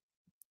 just,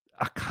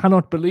 I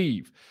cannot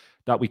believe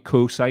that we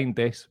co-signed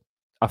this.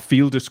 I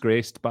feel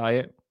disgraced by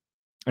it.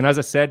 And as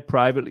I said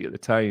privately at the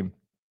time,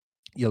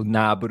 you'll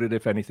nab at it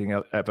if anything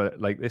ever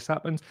like this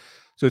happens.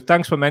 So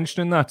thanks for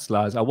mentioning that,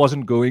 Slaz. I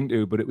wasn't going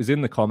to, but it was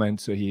in the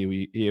comments, so here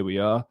we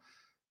are.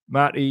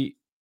 Matty,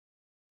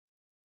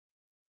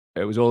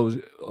 it was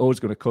always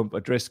going to come for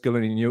Driscoll,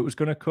 and he knew it was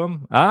going to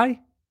come. Aye?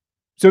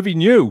 So if he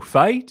knew,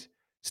 fight?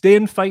 Stay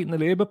and fight in the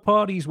Labour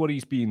Party is what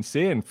he's been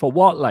saying. For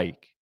what,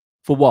 like?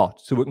 For what?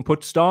 So we can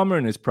put Starmer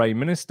in as Prime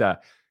Minister.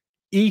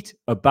 Eat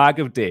a bag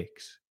of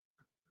dicks.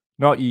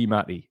 Not ye,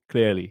 Matty,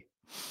 clearly.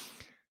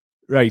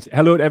 Right.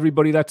 Hello to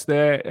everybody that's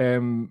there.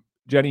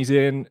 Jenny's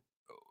in.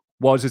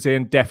 Was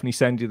in. Definitely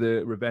send you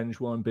the revenge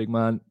one, big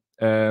man.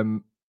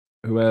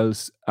 Who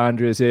else?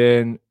 Andrea's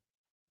in.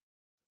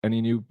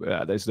 Any new?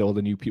 There's all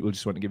the new people.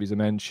 Just want to give you a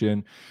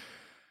mention.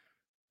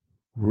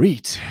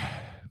 Reet.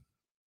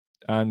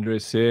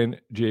 Andrea's saying,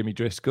 Jamie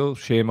Driscoll,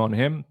 shame on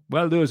him.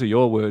 Well, those are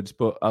your words,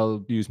 but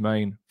I'll use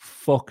mine.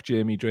 Fuck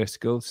Jamie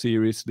Driscoll,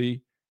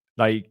 seriously.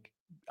 Like,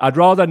 I'd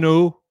rather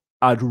know.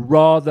 I'd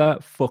rather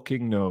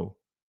fucking know.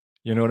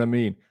 You know what I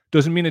mean?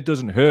 Doesn't mean it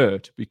doesn't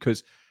hurt,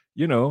 because,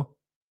 you know,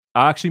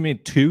 I actually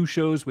made 2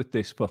 shows with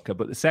this fucker,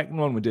 but the second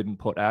one we didn't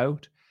put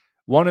out.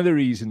 One of the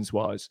reasons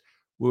was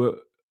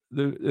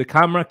the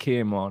camera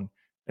came on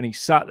and he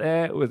sat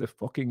there with a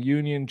fucking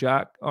Union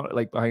Jack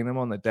like behind him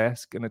on the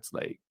desk, and it's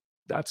like,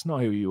 that's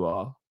not who you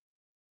are.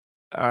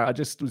 I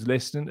just was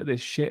listening to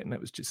this shit and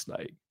it was just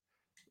like,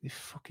 you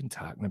fucking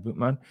talking about,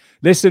 man.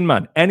 Listen,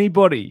 man,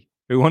 anybody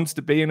who wants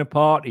to be in a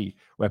party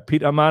where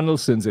Peter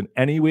Mandelson's in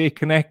any way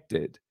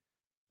connected,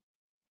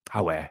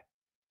 how,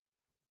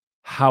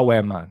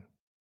 man.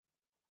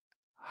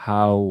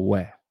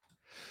 How.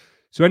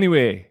 So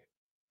anyway,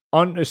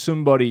 on to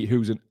somebody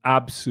who's an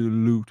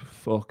absolute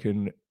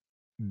fucking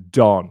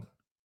don.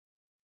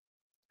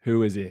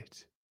 Who is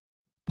it?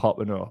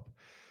 Popping up.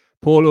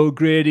 Paul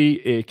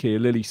O'Grady, aka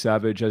Lily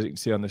Savage, as you can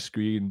see on the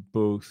screen,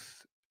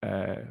 both,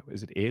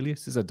 is it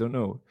aliases? I don't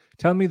know.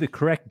 Tell me the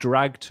correct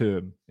drag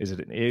term. Is it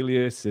an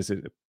alias? Is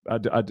it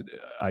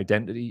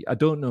identity? I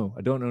don't know.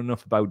 I don't know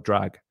enough about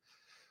drag.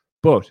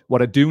 But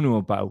what I do know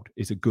about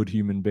is a good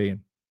human being.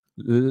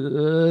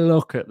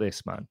 Look at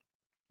this, man.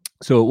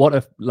 So what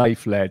a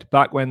life led.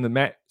 Back when the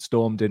Met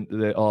stormed into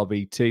the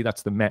RVT,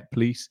 that's the Met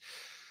Police,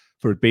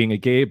 for it being a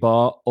gay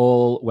bar,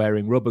 all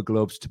wearing rubber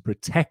gloves to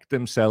protect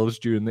themselves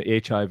during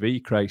the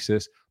HIV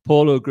crisis.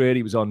 Paul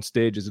O'Grady was on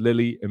stage as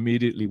Lily,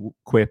 immediately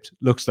quipped,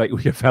 "Looks like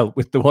we have help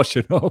with the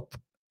washing up."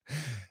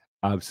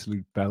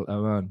 Absolute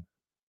belter, man.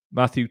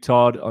 Matthew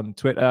Todd on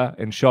Twitter,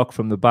 in shock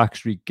from the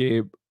backstreet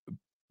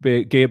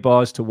gay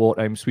bars to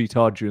wartime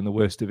sweetheart during the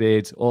worst of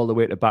AIDS, all the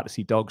way to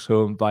Battersea Dogs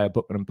Home via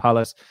Buckingham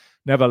Palace.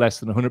 Never less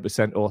than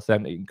 100%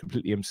 authentic and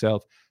completely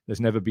himself. There's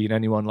never been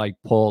anyone like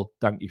Paul.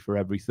 Thank you for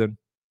everything.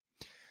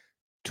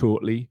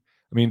 Totally.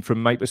 I mean,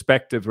 from my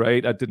perspective,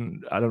 right, I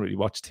don't really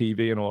watch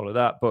TV and all of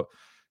that, but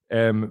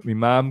my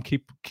mum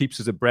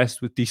keeps us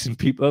abreast with decent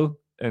people,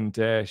 and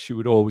she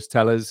would always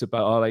tell us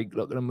about, oh, like,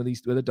 look at him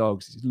with the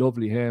dogs. He's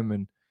lovely, him,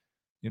 and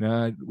you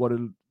know, what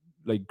a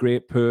like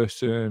great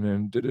person,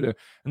 and and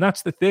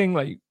that's the thing,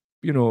 like,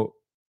 you know,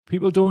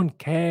 people don't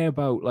care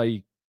about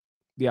like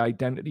the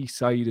identity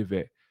side of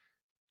it,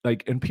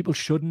 like, and people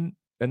shouldn't,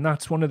 and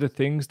that's one of the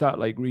things that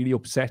like really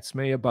upsets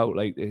me about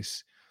like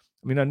this.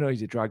 I mean, I know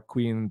he's a drag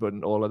queen, but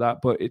and all of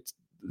that, but it's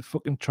the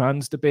fucking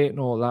trans debate and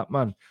all that,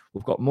 man.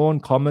 We've got more in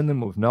common than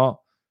we've not,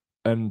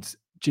 and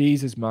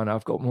Jesus, man,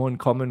 I've got more in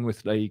common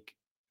with like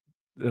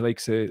the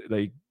likes of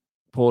like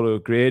Paul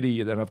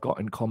O'Grady than I've got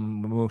in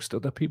common with most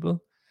other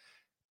people.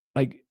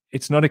 Like,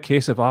 it's not a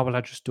case of, oh, well,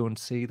 I just don't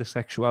see the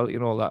sexuality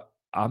and all that.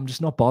 I'm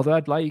just not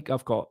bothered. Like,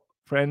 I've got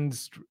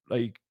friends,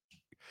 like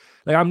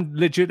I'm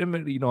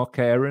legitimately not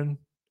caring.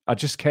 I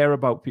just care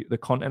about the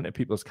content of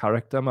people's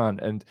character, man.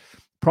 And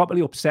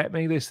properly upset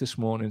me this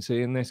morning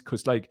saying this,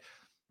 because like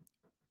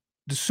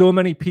there's so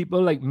many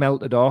people like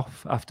melted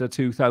off after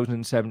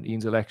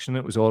 2017's election.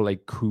 It was all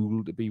like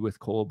cool to be with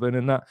Corbyn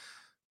and that.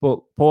 But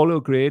Paul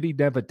O'Grady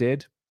never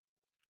did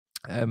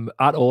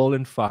at all,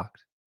 in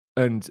fact.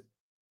 And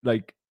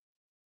like,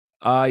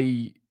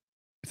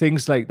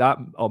 things like that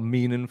are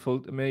meaningful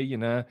to me, you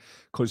know,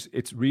 because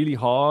it's really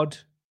hard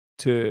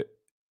to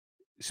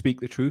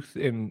speak the truth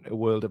in a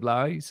world of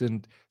lies,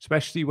 and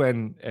especially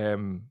when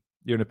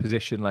you're in a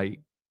position like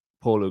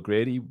Paul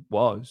O'Grady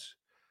was,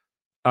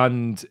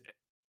 and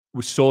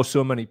we saw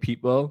so many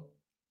people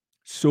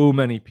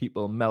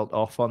melt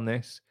off on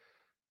this,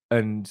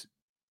 and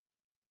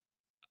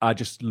I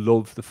just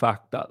love the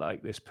fact that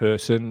like this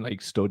person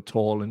like stood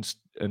tall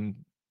and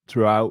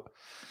throughout.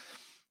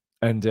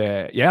 And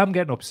yeah, I'm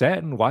getting upset.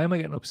 And why am I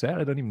getting upset?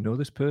 I don't even know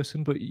this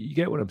person, but you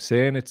get what I'm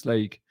saying. It's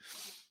like,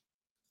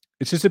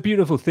 it's just a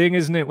beautiful thing,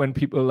 isn't it? When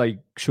people like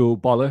show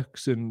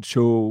bollocks and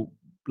show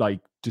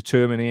like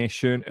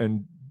determination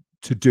and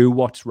to do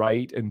what's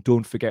right and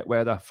don't forget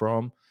where they're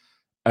from.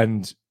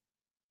 And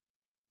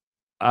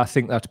I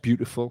think that's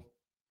beautiful.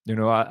 You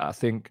know, I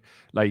think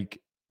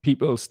like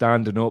people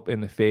standing up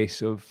in the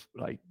face of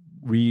like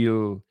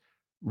real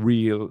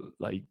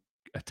like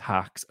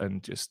attacks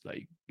and just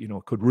like, you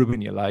know, could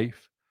ruin your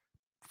life.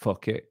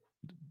 Fuck it.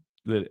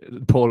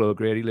 Paul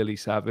O'Grady, Lily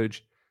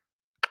Savage,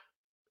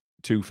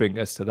 2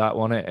 fingers to that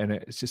one, and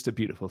it's just a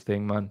beautiful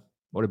thing, man.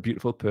 What a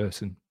beautiful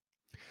person.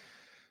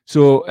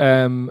 So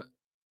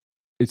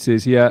it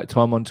says here,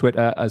 Tom on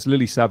Twitter, as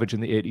Lily Savage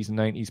in the 80s and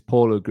 90s,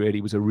 Paul O'Grady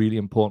was a really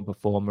important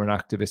performer and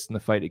activist in the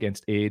fight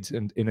against AIDS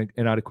and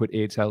inadequate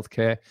AIDS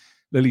healthcare.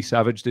 Lily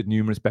Savage did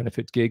numerous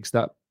benefit gigs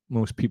that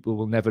most people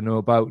will never know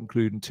about,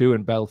 including 2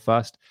 in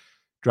Belfast,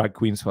 Drag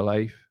Queens for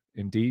Life,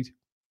 indeed.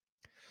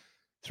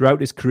 Throughout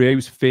his career, he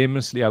was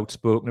famously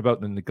outspoken about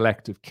the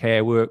neglect of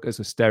care workers,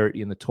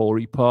 austerity, and the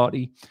Tory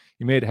party.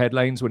 He made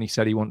headlines when he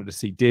said he wanted to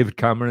see David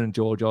Cameron and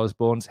George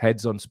Osborne's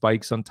heads on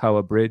spikes on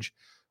Tower Bridge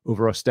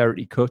over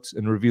austerity cuts,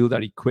 and revealed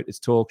that he quit his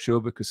talk show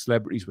because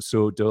celebrities were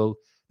so dull.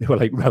 They were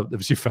like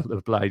relatives you felt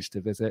obliged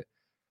to visit.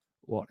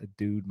 What a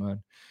dude,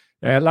 man.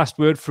 Last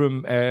word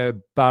from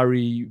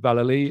Barry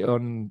Vallely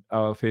on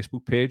our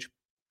Facebook page.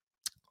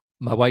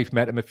 My wife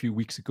met him a few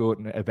weeks ago at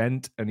an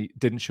event and he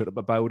didn't shut up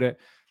about it.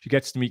 She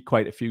gets to meet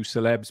quite a few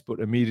celebs, but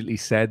immediately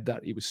said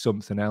that he was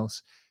something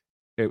else.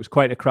 It was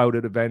quite a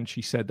crowded event.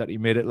 She said that he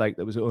made it like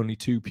there was only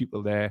 2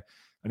 people there,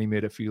 and he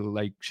made her feel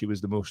like she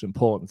was the most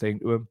important thing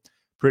to him.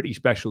 Pretty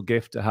special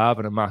gift to have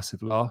and a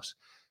massive loss.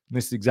 And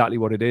this is exactly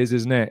what it is,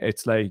 isn't it?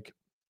 It's like,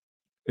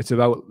 it's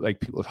about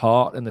like people's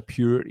heart and the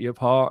purity of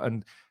heart,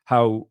 and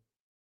how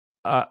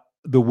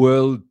the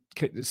world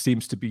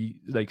seems to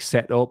be like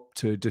set up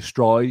to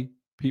destroy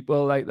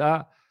people like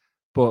that.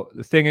 But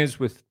the thing is,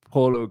 with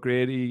Paul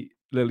O'Grady,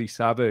 Lily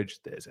Savage,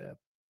 there's a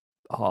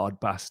hard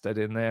bastard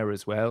in there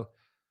as well.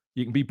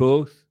 You can be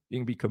both. You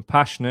can be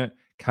compassionate,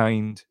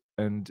 kind,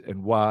 and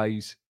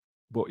wise,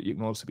 but you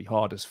can also be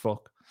hard as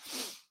fuck.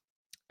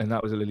 And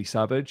that was a Lily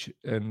Savage.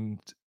 And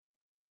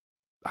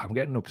I'm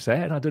getting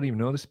upset, and I don't even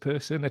know this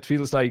person. It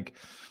feels like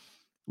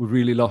we've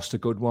really lost a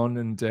good one,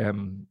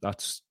 and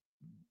that's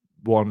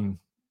one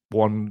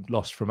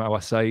lost from our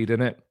side,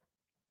 innit?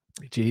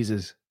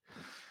 Jesus.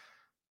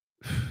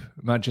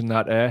 Imagine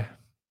that,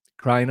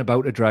 crying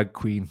about a drag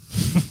queen.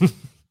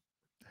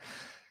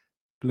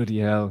 Bloody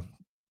hell.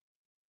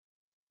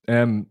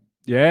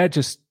 Yeah,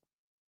 just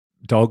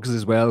dogs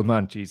as well,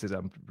 man. Jesus,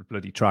 I'm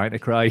bloody trying to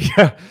cry.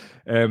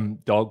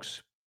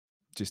 Dogs.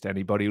 just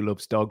anybody who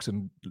loves dogs.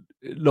 And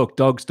look,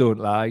 dogs don't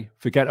lie.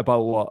 Forget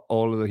about what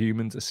all of the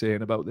humans are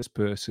saying about this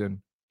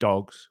person.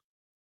 Dogs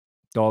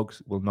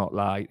will not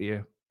lie to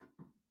you.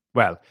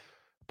 Well,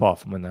 apart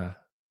from when they're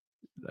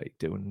like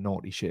doing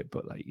naughty shit,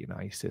 but like, you know,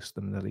 I assist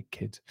them, they're like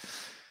kids.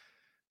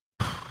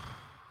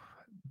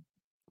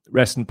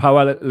 Rest in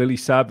power, Lily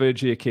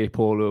Savage, aka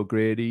Paul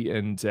O'Grady.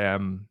 And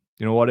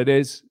you know what it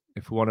is?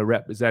 If we want to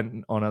represent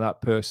and honor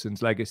that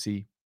person's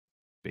legacy,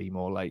 be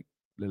more like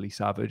Lily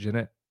Savage,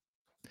 innit?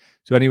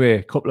 So anyway,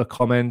 a couple of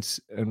comments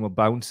and we're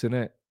bouncing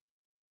it.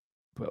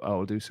 But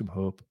I'll do some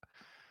hope.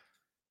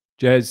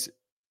 Jez,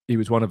 he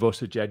was one of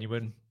us, a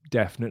genuine,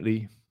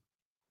 definitely.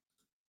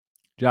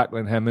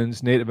 Jacqueline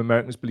Hemmons, Native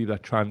Americans believe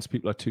that trans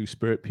people are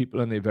two-spirit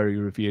people and they're very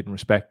revered and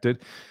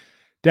respected.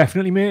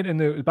 Definitely, mate.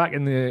 And back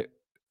in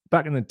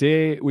the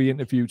day, we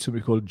interviewed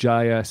somebody called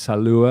Jaya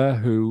Salua,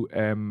 who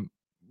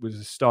was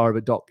a star of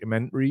a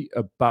documentary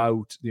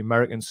about the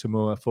American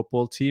Samoa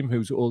football team,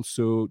 who's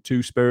also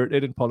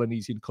two-spirited in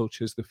Polynesian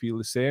cultures. They feel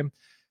the same.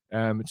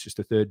 It's just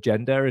a third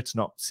gender. It's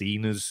not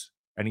seen as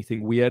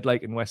anything weird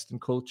like in Western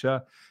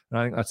culture. And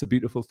I think that's a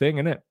beautiful thing,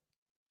 isn't it?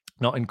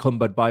 Not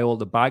encumbered by all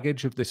the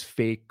baggage of this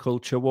fake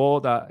culture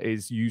war that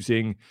is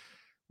using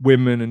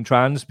women and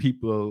trans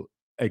people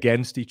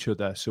against each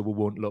other, so we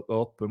won't look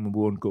up and we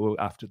won't go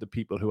after the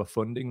people who are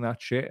funding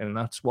that shit. And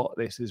that's what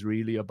this is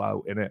really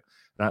about, innit?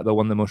 That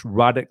one of the most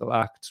radical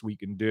acts we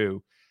can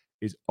do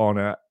is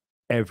honor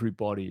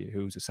everybody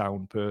who's a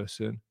sound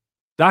person.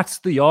 That's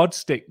the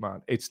yardstick,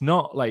 man. It's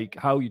not like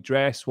how you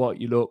dress,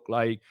 what you look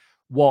like,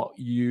 what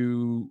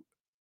you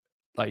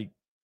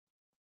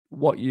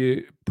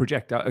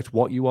project out. It's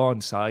what you are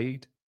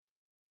inside.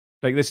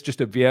 Like, this is just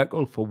a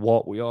vehicle for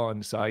what we are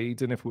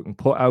inside. And if we can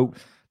put out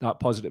that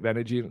positive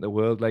energy into the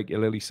world, like your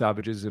Lily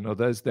Savages and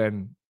others,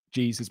 then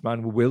Jesus,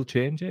 man, we will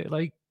change it.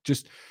 Like,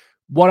 just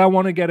what I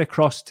want to get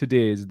across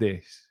today is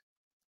this: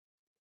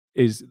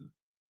 is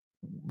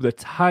the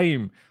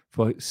time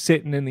for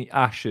sitting in the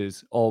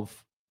ashes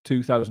of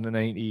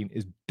 2019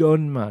 is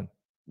done, man.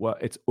 Well,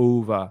 it's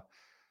over.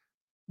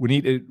 We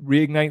need to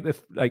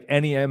reignite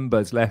any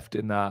embers left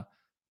in that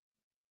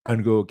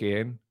and go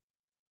again.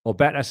 Or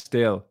better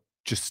still,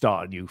 just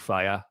start a new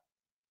fire.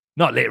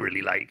 Not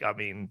literally, I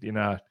mean, you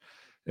know,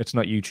 it's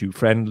not YouTube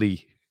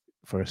friendly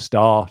for a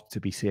start to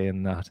be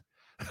saying that.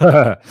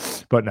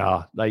 But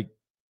nah,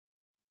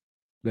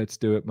 let's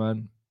do it,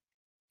 man.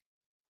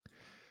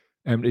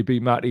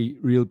 MTB Matty,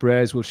 real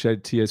Brares will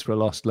shed tears for a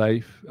lost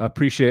life. I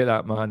appreciate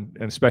that, man.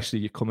 And especially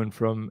you coming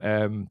from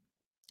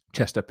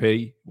Chester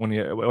P, one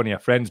of your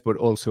friends, but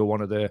also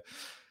one of the,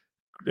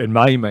 in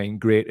my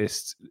mind,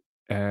 greatest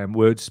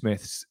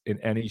wordsmiths in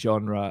any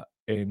genre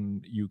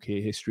in UK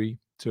history.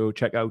 So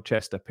check out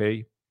Chester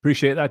P.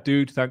 Appreciate that,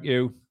 dude. Thank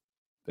you.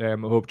 I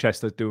hope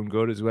Chester's doing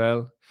good as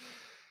well.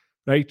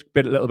 Right,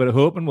 a little bit of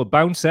hope and we'll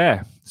bounce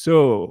there.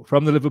 So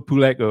from the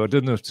Liverpool Echo, I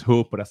didn't know it's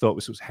hope, but I thought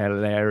this was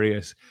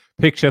hilarious.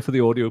 Picture for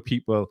the audio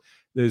people.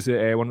 There's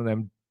one of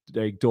them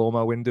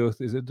dormer windows.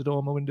 Is it the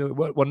dormer window?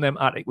 One of them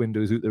attic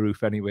windows out the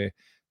roof anyway.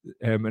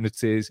 And it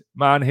says,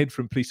 man hid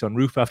from police on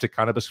roof after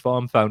cannabis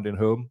farm found in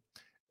home.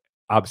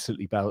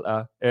 Absolutely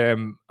belter.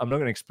 I'm not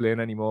going to explain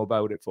any more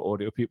about it for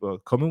audio people.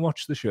 Come and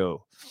watch the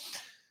show.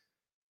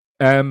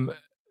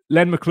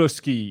 Len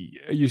McCluskey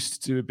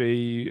used to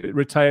be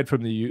retired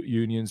from the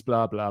unions,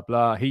 blah, blah,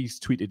 blah.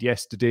 He's tweeted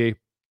yesterday,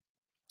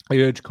 I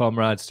urge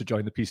comrades to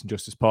join the Peace and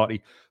Justice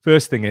Party.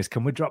 First thing is,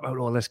 can we drop out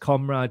all this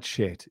comrade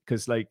shit?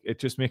 Because, it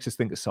just makes us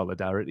think of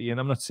solidarity. And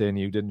I'm not saying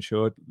you didn't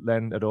show it,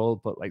 Len, at all,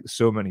 but,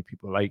 so many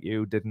people like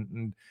you didn't.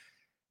 And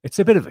it's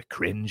a bit of a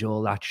cringe,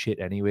 all that shit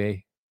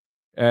anyway.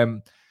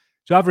 So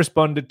I've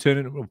responded, turn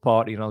it into a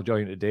party, and I'll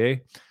join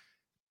today.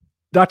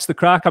 That's the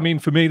crack. I mean,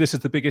 for me, this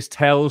is the biggest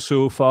tell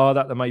so far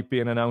that there might be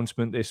an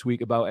announcement this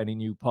week about any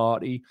new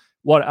party.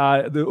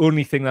 The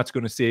only thing that's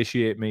going to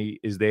satiate me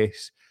is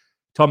this.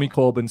 Tommy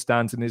Corbyn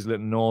stands in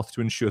Islington North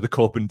to ensure the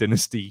Corbyn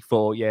dynasty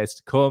for years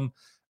to come.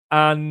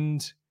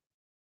 And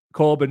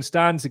Corbyn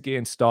stands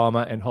against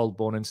Starmer in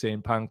Holborn and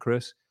St.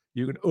 Pancras.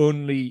 You can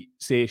only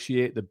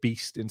satiate the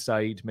beast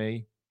inside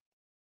me.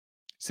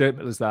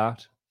 Simple as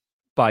that.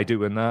 By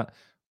doing that.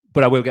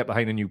 But I will get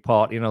behind a new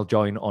party and I'll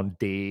join on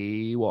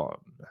day one.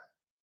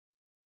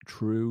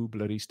 True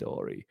bloody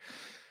story.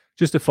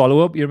 Just to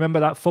follow up, you remember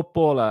that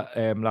footballer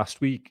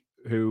last week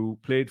who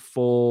played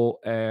for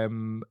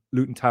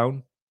Luton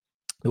Town?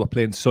 They were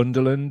playing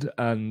Sunderland,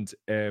 and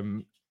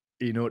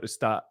he noticed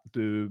that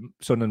the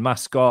Sunderland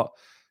mascot,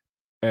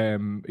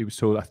 he was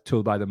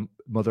told by the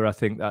mother, I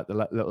think, that the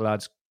little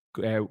lad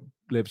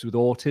lives with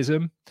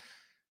autism.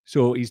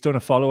 So he's done a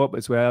follow-up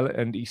as well,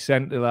 and he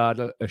sent the lad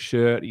a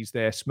shirt. He's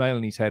there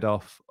smiling his head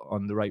off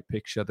on the right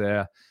picture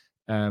there.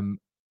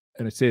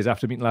 And it says,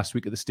 after meeting last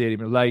week at the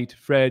Stadium of Light,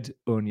 Fred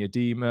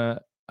Onyedema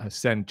has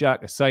sent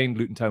Jack a signed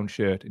Luton Town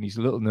shirt. And he's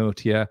a little note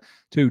here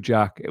to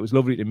Jack. It was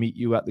lovely to meet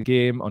you at the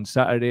game on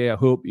Saturday. I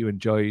hope you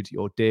enjoyed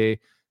your day.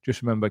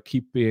 Just remember,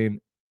 keep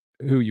being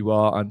who you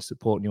are and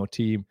supporting your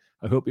team.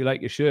 I hope you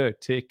like your shirt.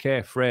 Take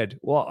care, Fred.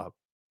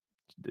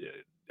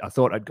 I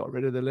thought I'd got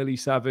rid of the Lily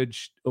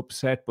Savage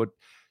upset, but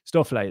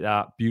Stuff like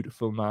that.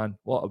 Beautiful man.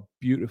 What a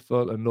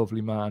beautiful and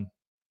lovely man.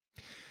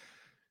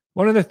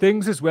 One of the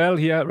things as well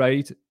here,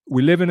 right?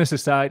 We live in a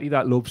society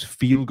that loves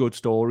feel-good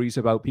stories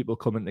about people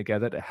coming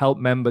together to help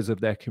members of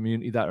their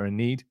community that are in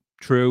need.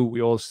 True,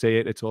 we all say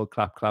it. It's all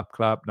clap, clap,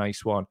 clap.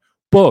 Nice one.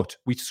 But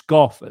we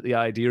scoff at the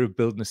idea of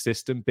building a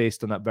system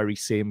based on that very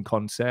same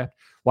concept.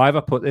 Why have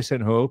I put this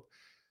in Hope?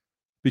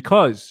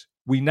 Because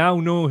we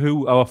now know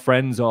who our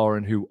friends are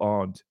and who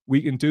aren't.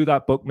 We can do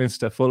that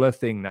Buckminster Fuller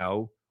thing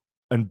now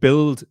and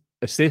build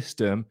a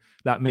system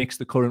that makes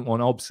the current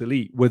one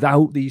obsolete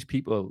without these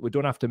people. We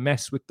don't have to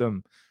mess with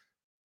them.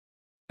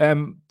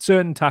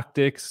 Certain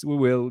tactics we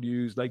will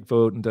use, like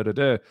voting,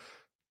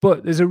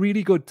 but there's a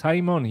really good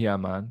time on here,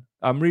 man.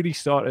 I'm really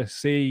starting to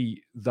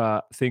see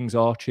that things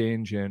are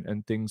changing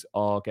and things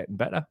are getting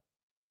better.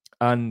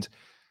 And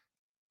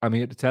I'm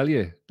here to tell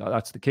you that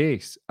that's the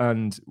case.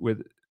 And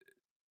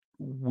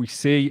we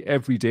see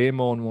every day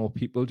more and more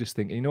people just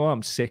thinking, you know,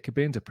 I'm sick of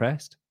being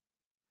depressed.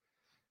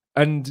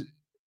 And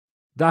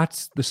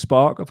that's the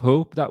spark of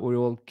hope that we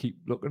all keep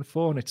looking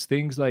for. And it's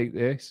things like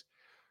this.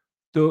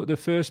 The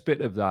first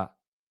bit of that,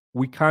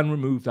 we can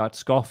remove that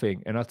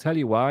scoffing. And I'll tell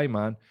you why,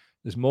 man.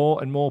 There's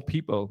more and more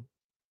people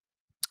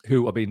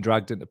who are being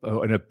dragged into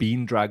and have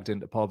been dragged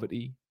into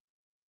poverty.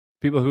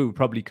 People who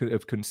probably could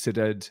have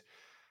considered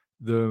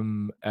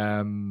themselves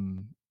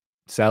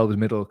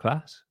middle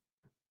class,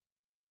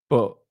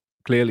 but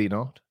clearly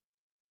not.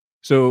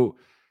 So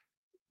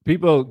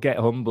people get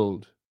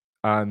humbled,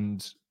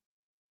 and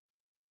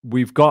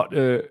we've got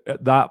to,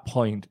 at that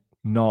point,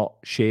 not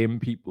shame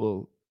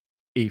people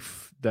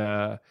if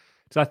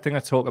it's that thing I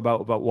talk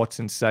about what's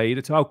inside.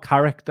 It's about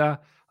character.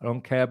 I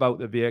don't care about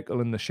the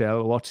vehicle and the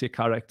shell. What's your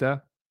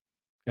character?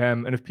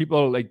 And if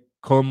people like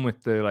come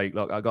with the like,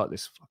 look, I got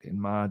this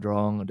fucking mad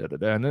wrong,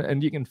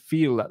 and you can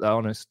feel that they're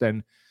honest,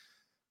 then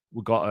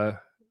we've got to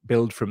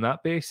build from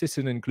that basis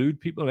and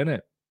include people in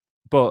it.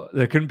 But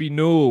there can be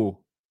no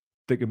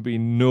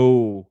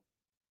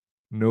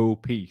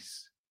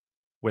peace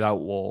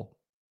without war.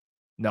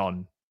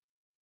 None.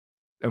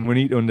 And we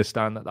need to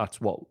understand that that's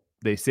what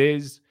this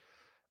is.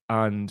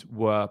 And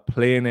we're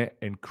playing it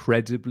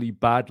incredibly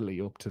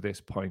badly up to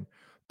this point.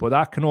 But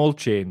that can all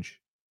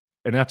change.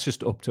 And that's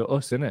just up to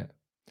us, isn't it?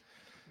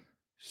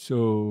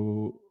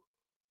 So,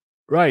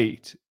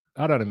 right.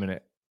 Hold on a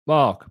minute.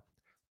 Mark,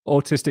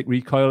 autistic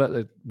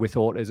recoil with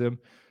autism.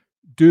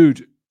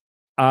 Dude,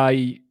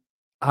 I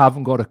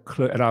haven't got a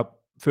clue. And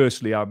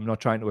firstly, I'm not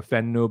trying to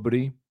offend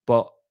nobody.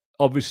 But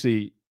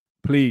obviously,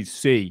 please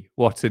see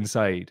what's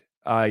inside.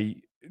 I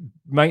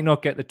might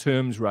not get the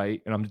terms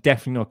right, and I'm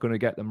definitely not going to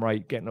get them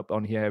right getting up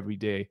on here every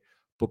day,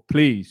 but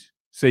please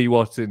see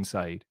what's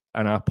inside.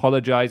 And I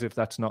apologize if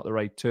that's not the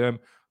right term,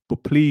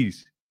 but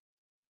please,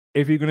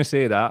 if you're going to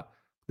say that,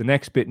 the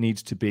next bit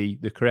needs to be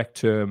the correct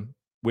term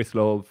with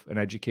love and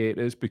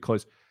educators,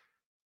 because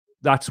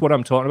that's what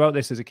I'm talking about.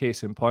 This is a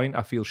case in point.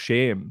 I feel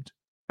shamed,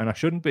 and I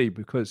shouldn't be,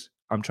 because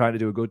I'm trying to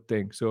do a good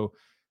thing. So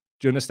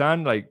do you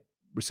understand? Like,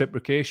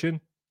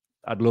 reciprocation,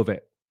 I'd love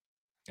it.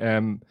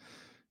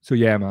 So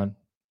yeah, man.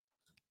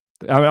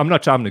 I'm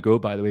not trying to go,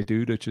 by the way,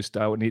 dude. It's just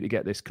I would need to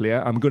get this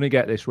clear. I'm going to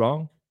get this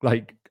wrong.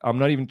 Like, I'm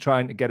not even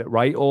trying to get it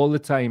right all the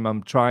time.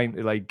 I'm trying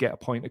to like get a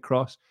point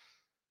across.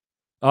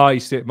 Oh,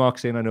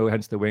 Mark's saying I know,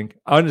 hence the wink.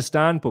 I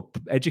understand, but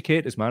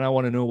educators, man, I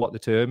want to know what the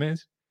term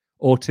is.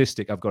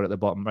 Autistic, I've got at the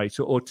bottom, right?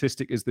 So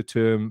autistic is the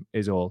term,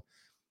 is all.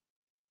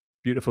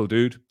 Beautiful,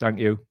 dude. Thank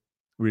you.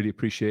 Really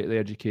appreciate the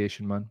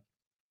education, man.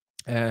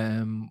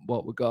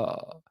 What we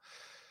got?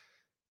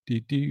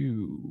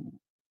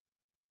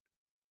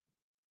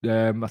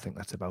 I think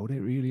that's about it,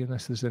 really,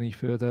 unless there's any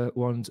further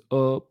ones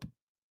up.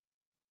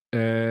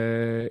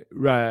 Right.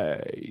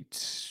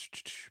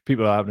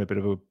 People are having a bit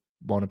of a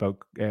one about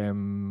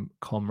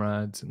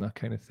comrades and that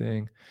kind of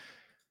thing.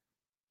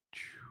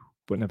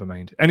 But never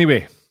mind.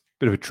 Anyway,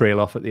 bit of a trail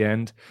off at the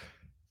end.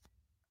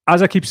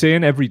 As I keep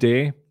saying every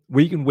day,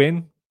 we can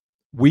win.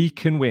 We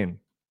can win.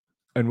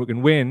 And we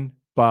can win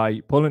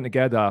by pulling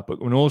together, but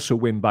we can also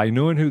win by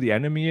knowing who the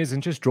enemy is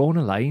and just drawing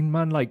a line,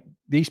 man. Like,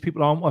 these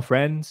people aren't our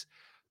friends.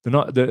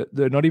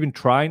 They're not even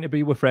trying to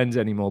be with friends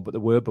anymore, but they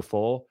were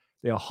before.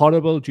 They are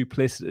horrible,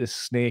 duplicitous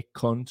snake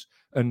cunts.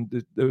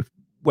 And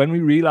when we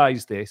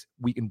realize this,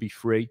 we can be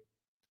free.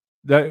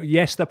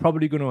 Yes, they're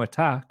probably going to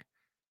attack,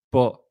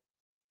 but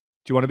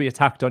do you want to be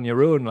attacked on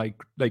your own,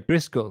 like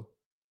Driscoll?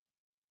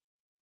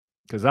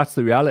 Because that's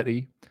the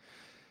reality.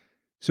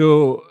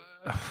 So,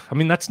 I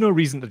mean, that's no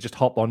reason to just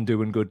hop on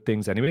doing good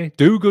things anyway.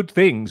 Do good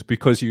things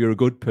because you're a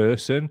good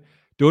person.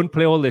 Don't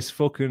play all this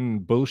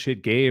fucking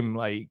bullshit game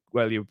like,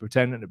 well, you're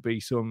pretending to be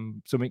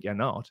something you're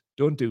not.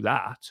 Don't do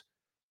that.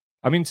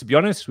 I mean, to be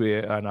honest with you,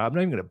 and I'm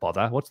not even going to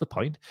bother. What's the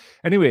point?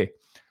 Anyway, if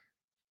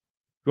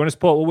you want to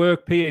support our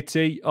work,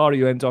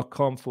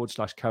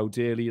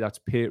 patreon.com/cowdaily. That's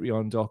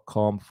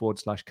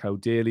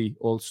patreon.com/cowdaily.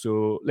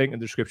 Also, link in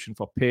the description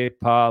for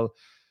PayPal.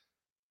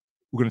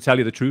 We're going to tell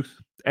you the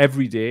truth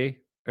every day.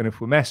 And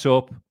if we mess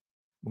up,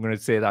 we're going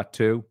to say that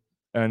too.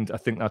 And I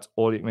think that's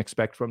all you can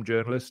expect from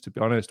journalists, to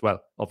be honest.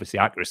 Well, obviously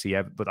accuracy,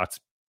 but that's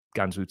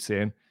Ganzoot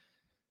saying.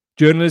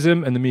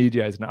 Journalism and the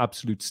media is an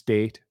absolute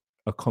state,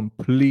 a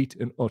complete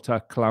and utter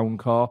clown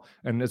car.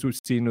 And as we've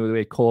seen the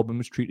way Corbyn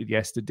was treated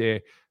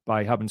yesterday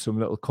by having some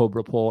little cub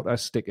reporter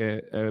stick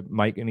a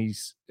mic in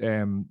his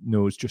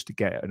nose just to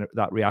get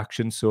that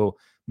reaction so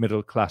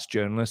middle-class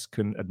journalists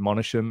can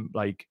admonish him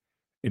like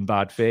in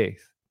bad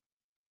faith.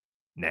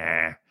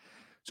 Nah.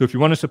 So if you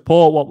want to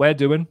support what we're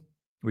doing,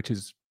 which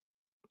is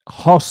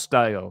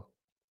hostile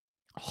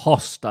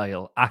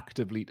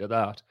actively to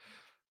that,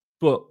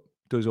 but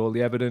does all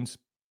the evidence,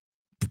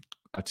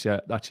 that's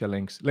your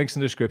links in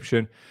the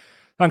description.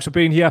 Thanks for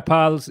being here,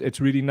 pals.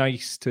 It's really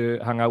nice to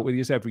hang out with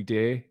you every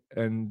day,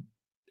 and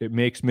it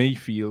makes me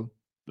feel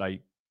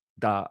like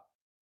that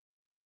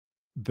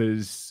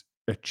there's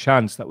a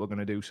chance that we're going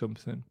to do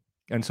something.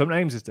 And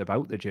sometimes it's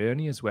about the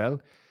journey as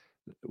well.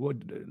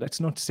 Let's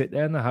not sit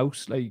there in the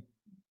house. Like,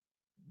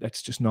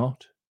 let's just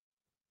not.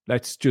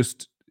 Let's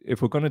just,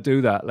 if we're going to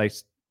do that,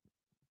 let's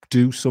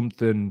do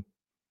something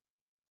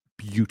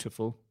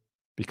beautiful.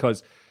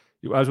 Because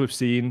as we've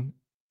seen,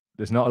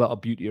 there's not a lot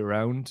of beauty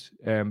around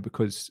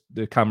because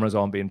the cameras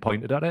aren't being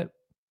pointed at it.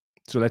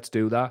 So let's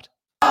do that.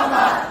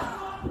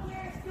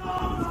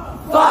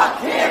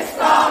 Fuck Keir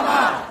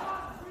Starmer!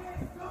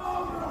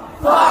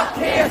 Fuck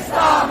Keir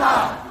Starmer!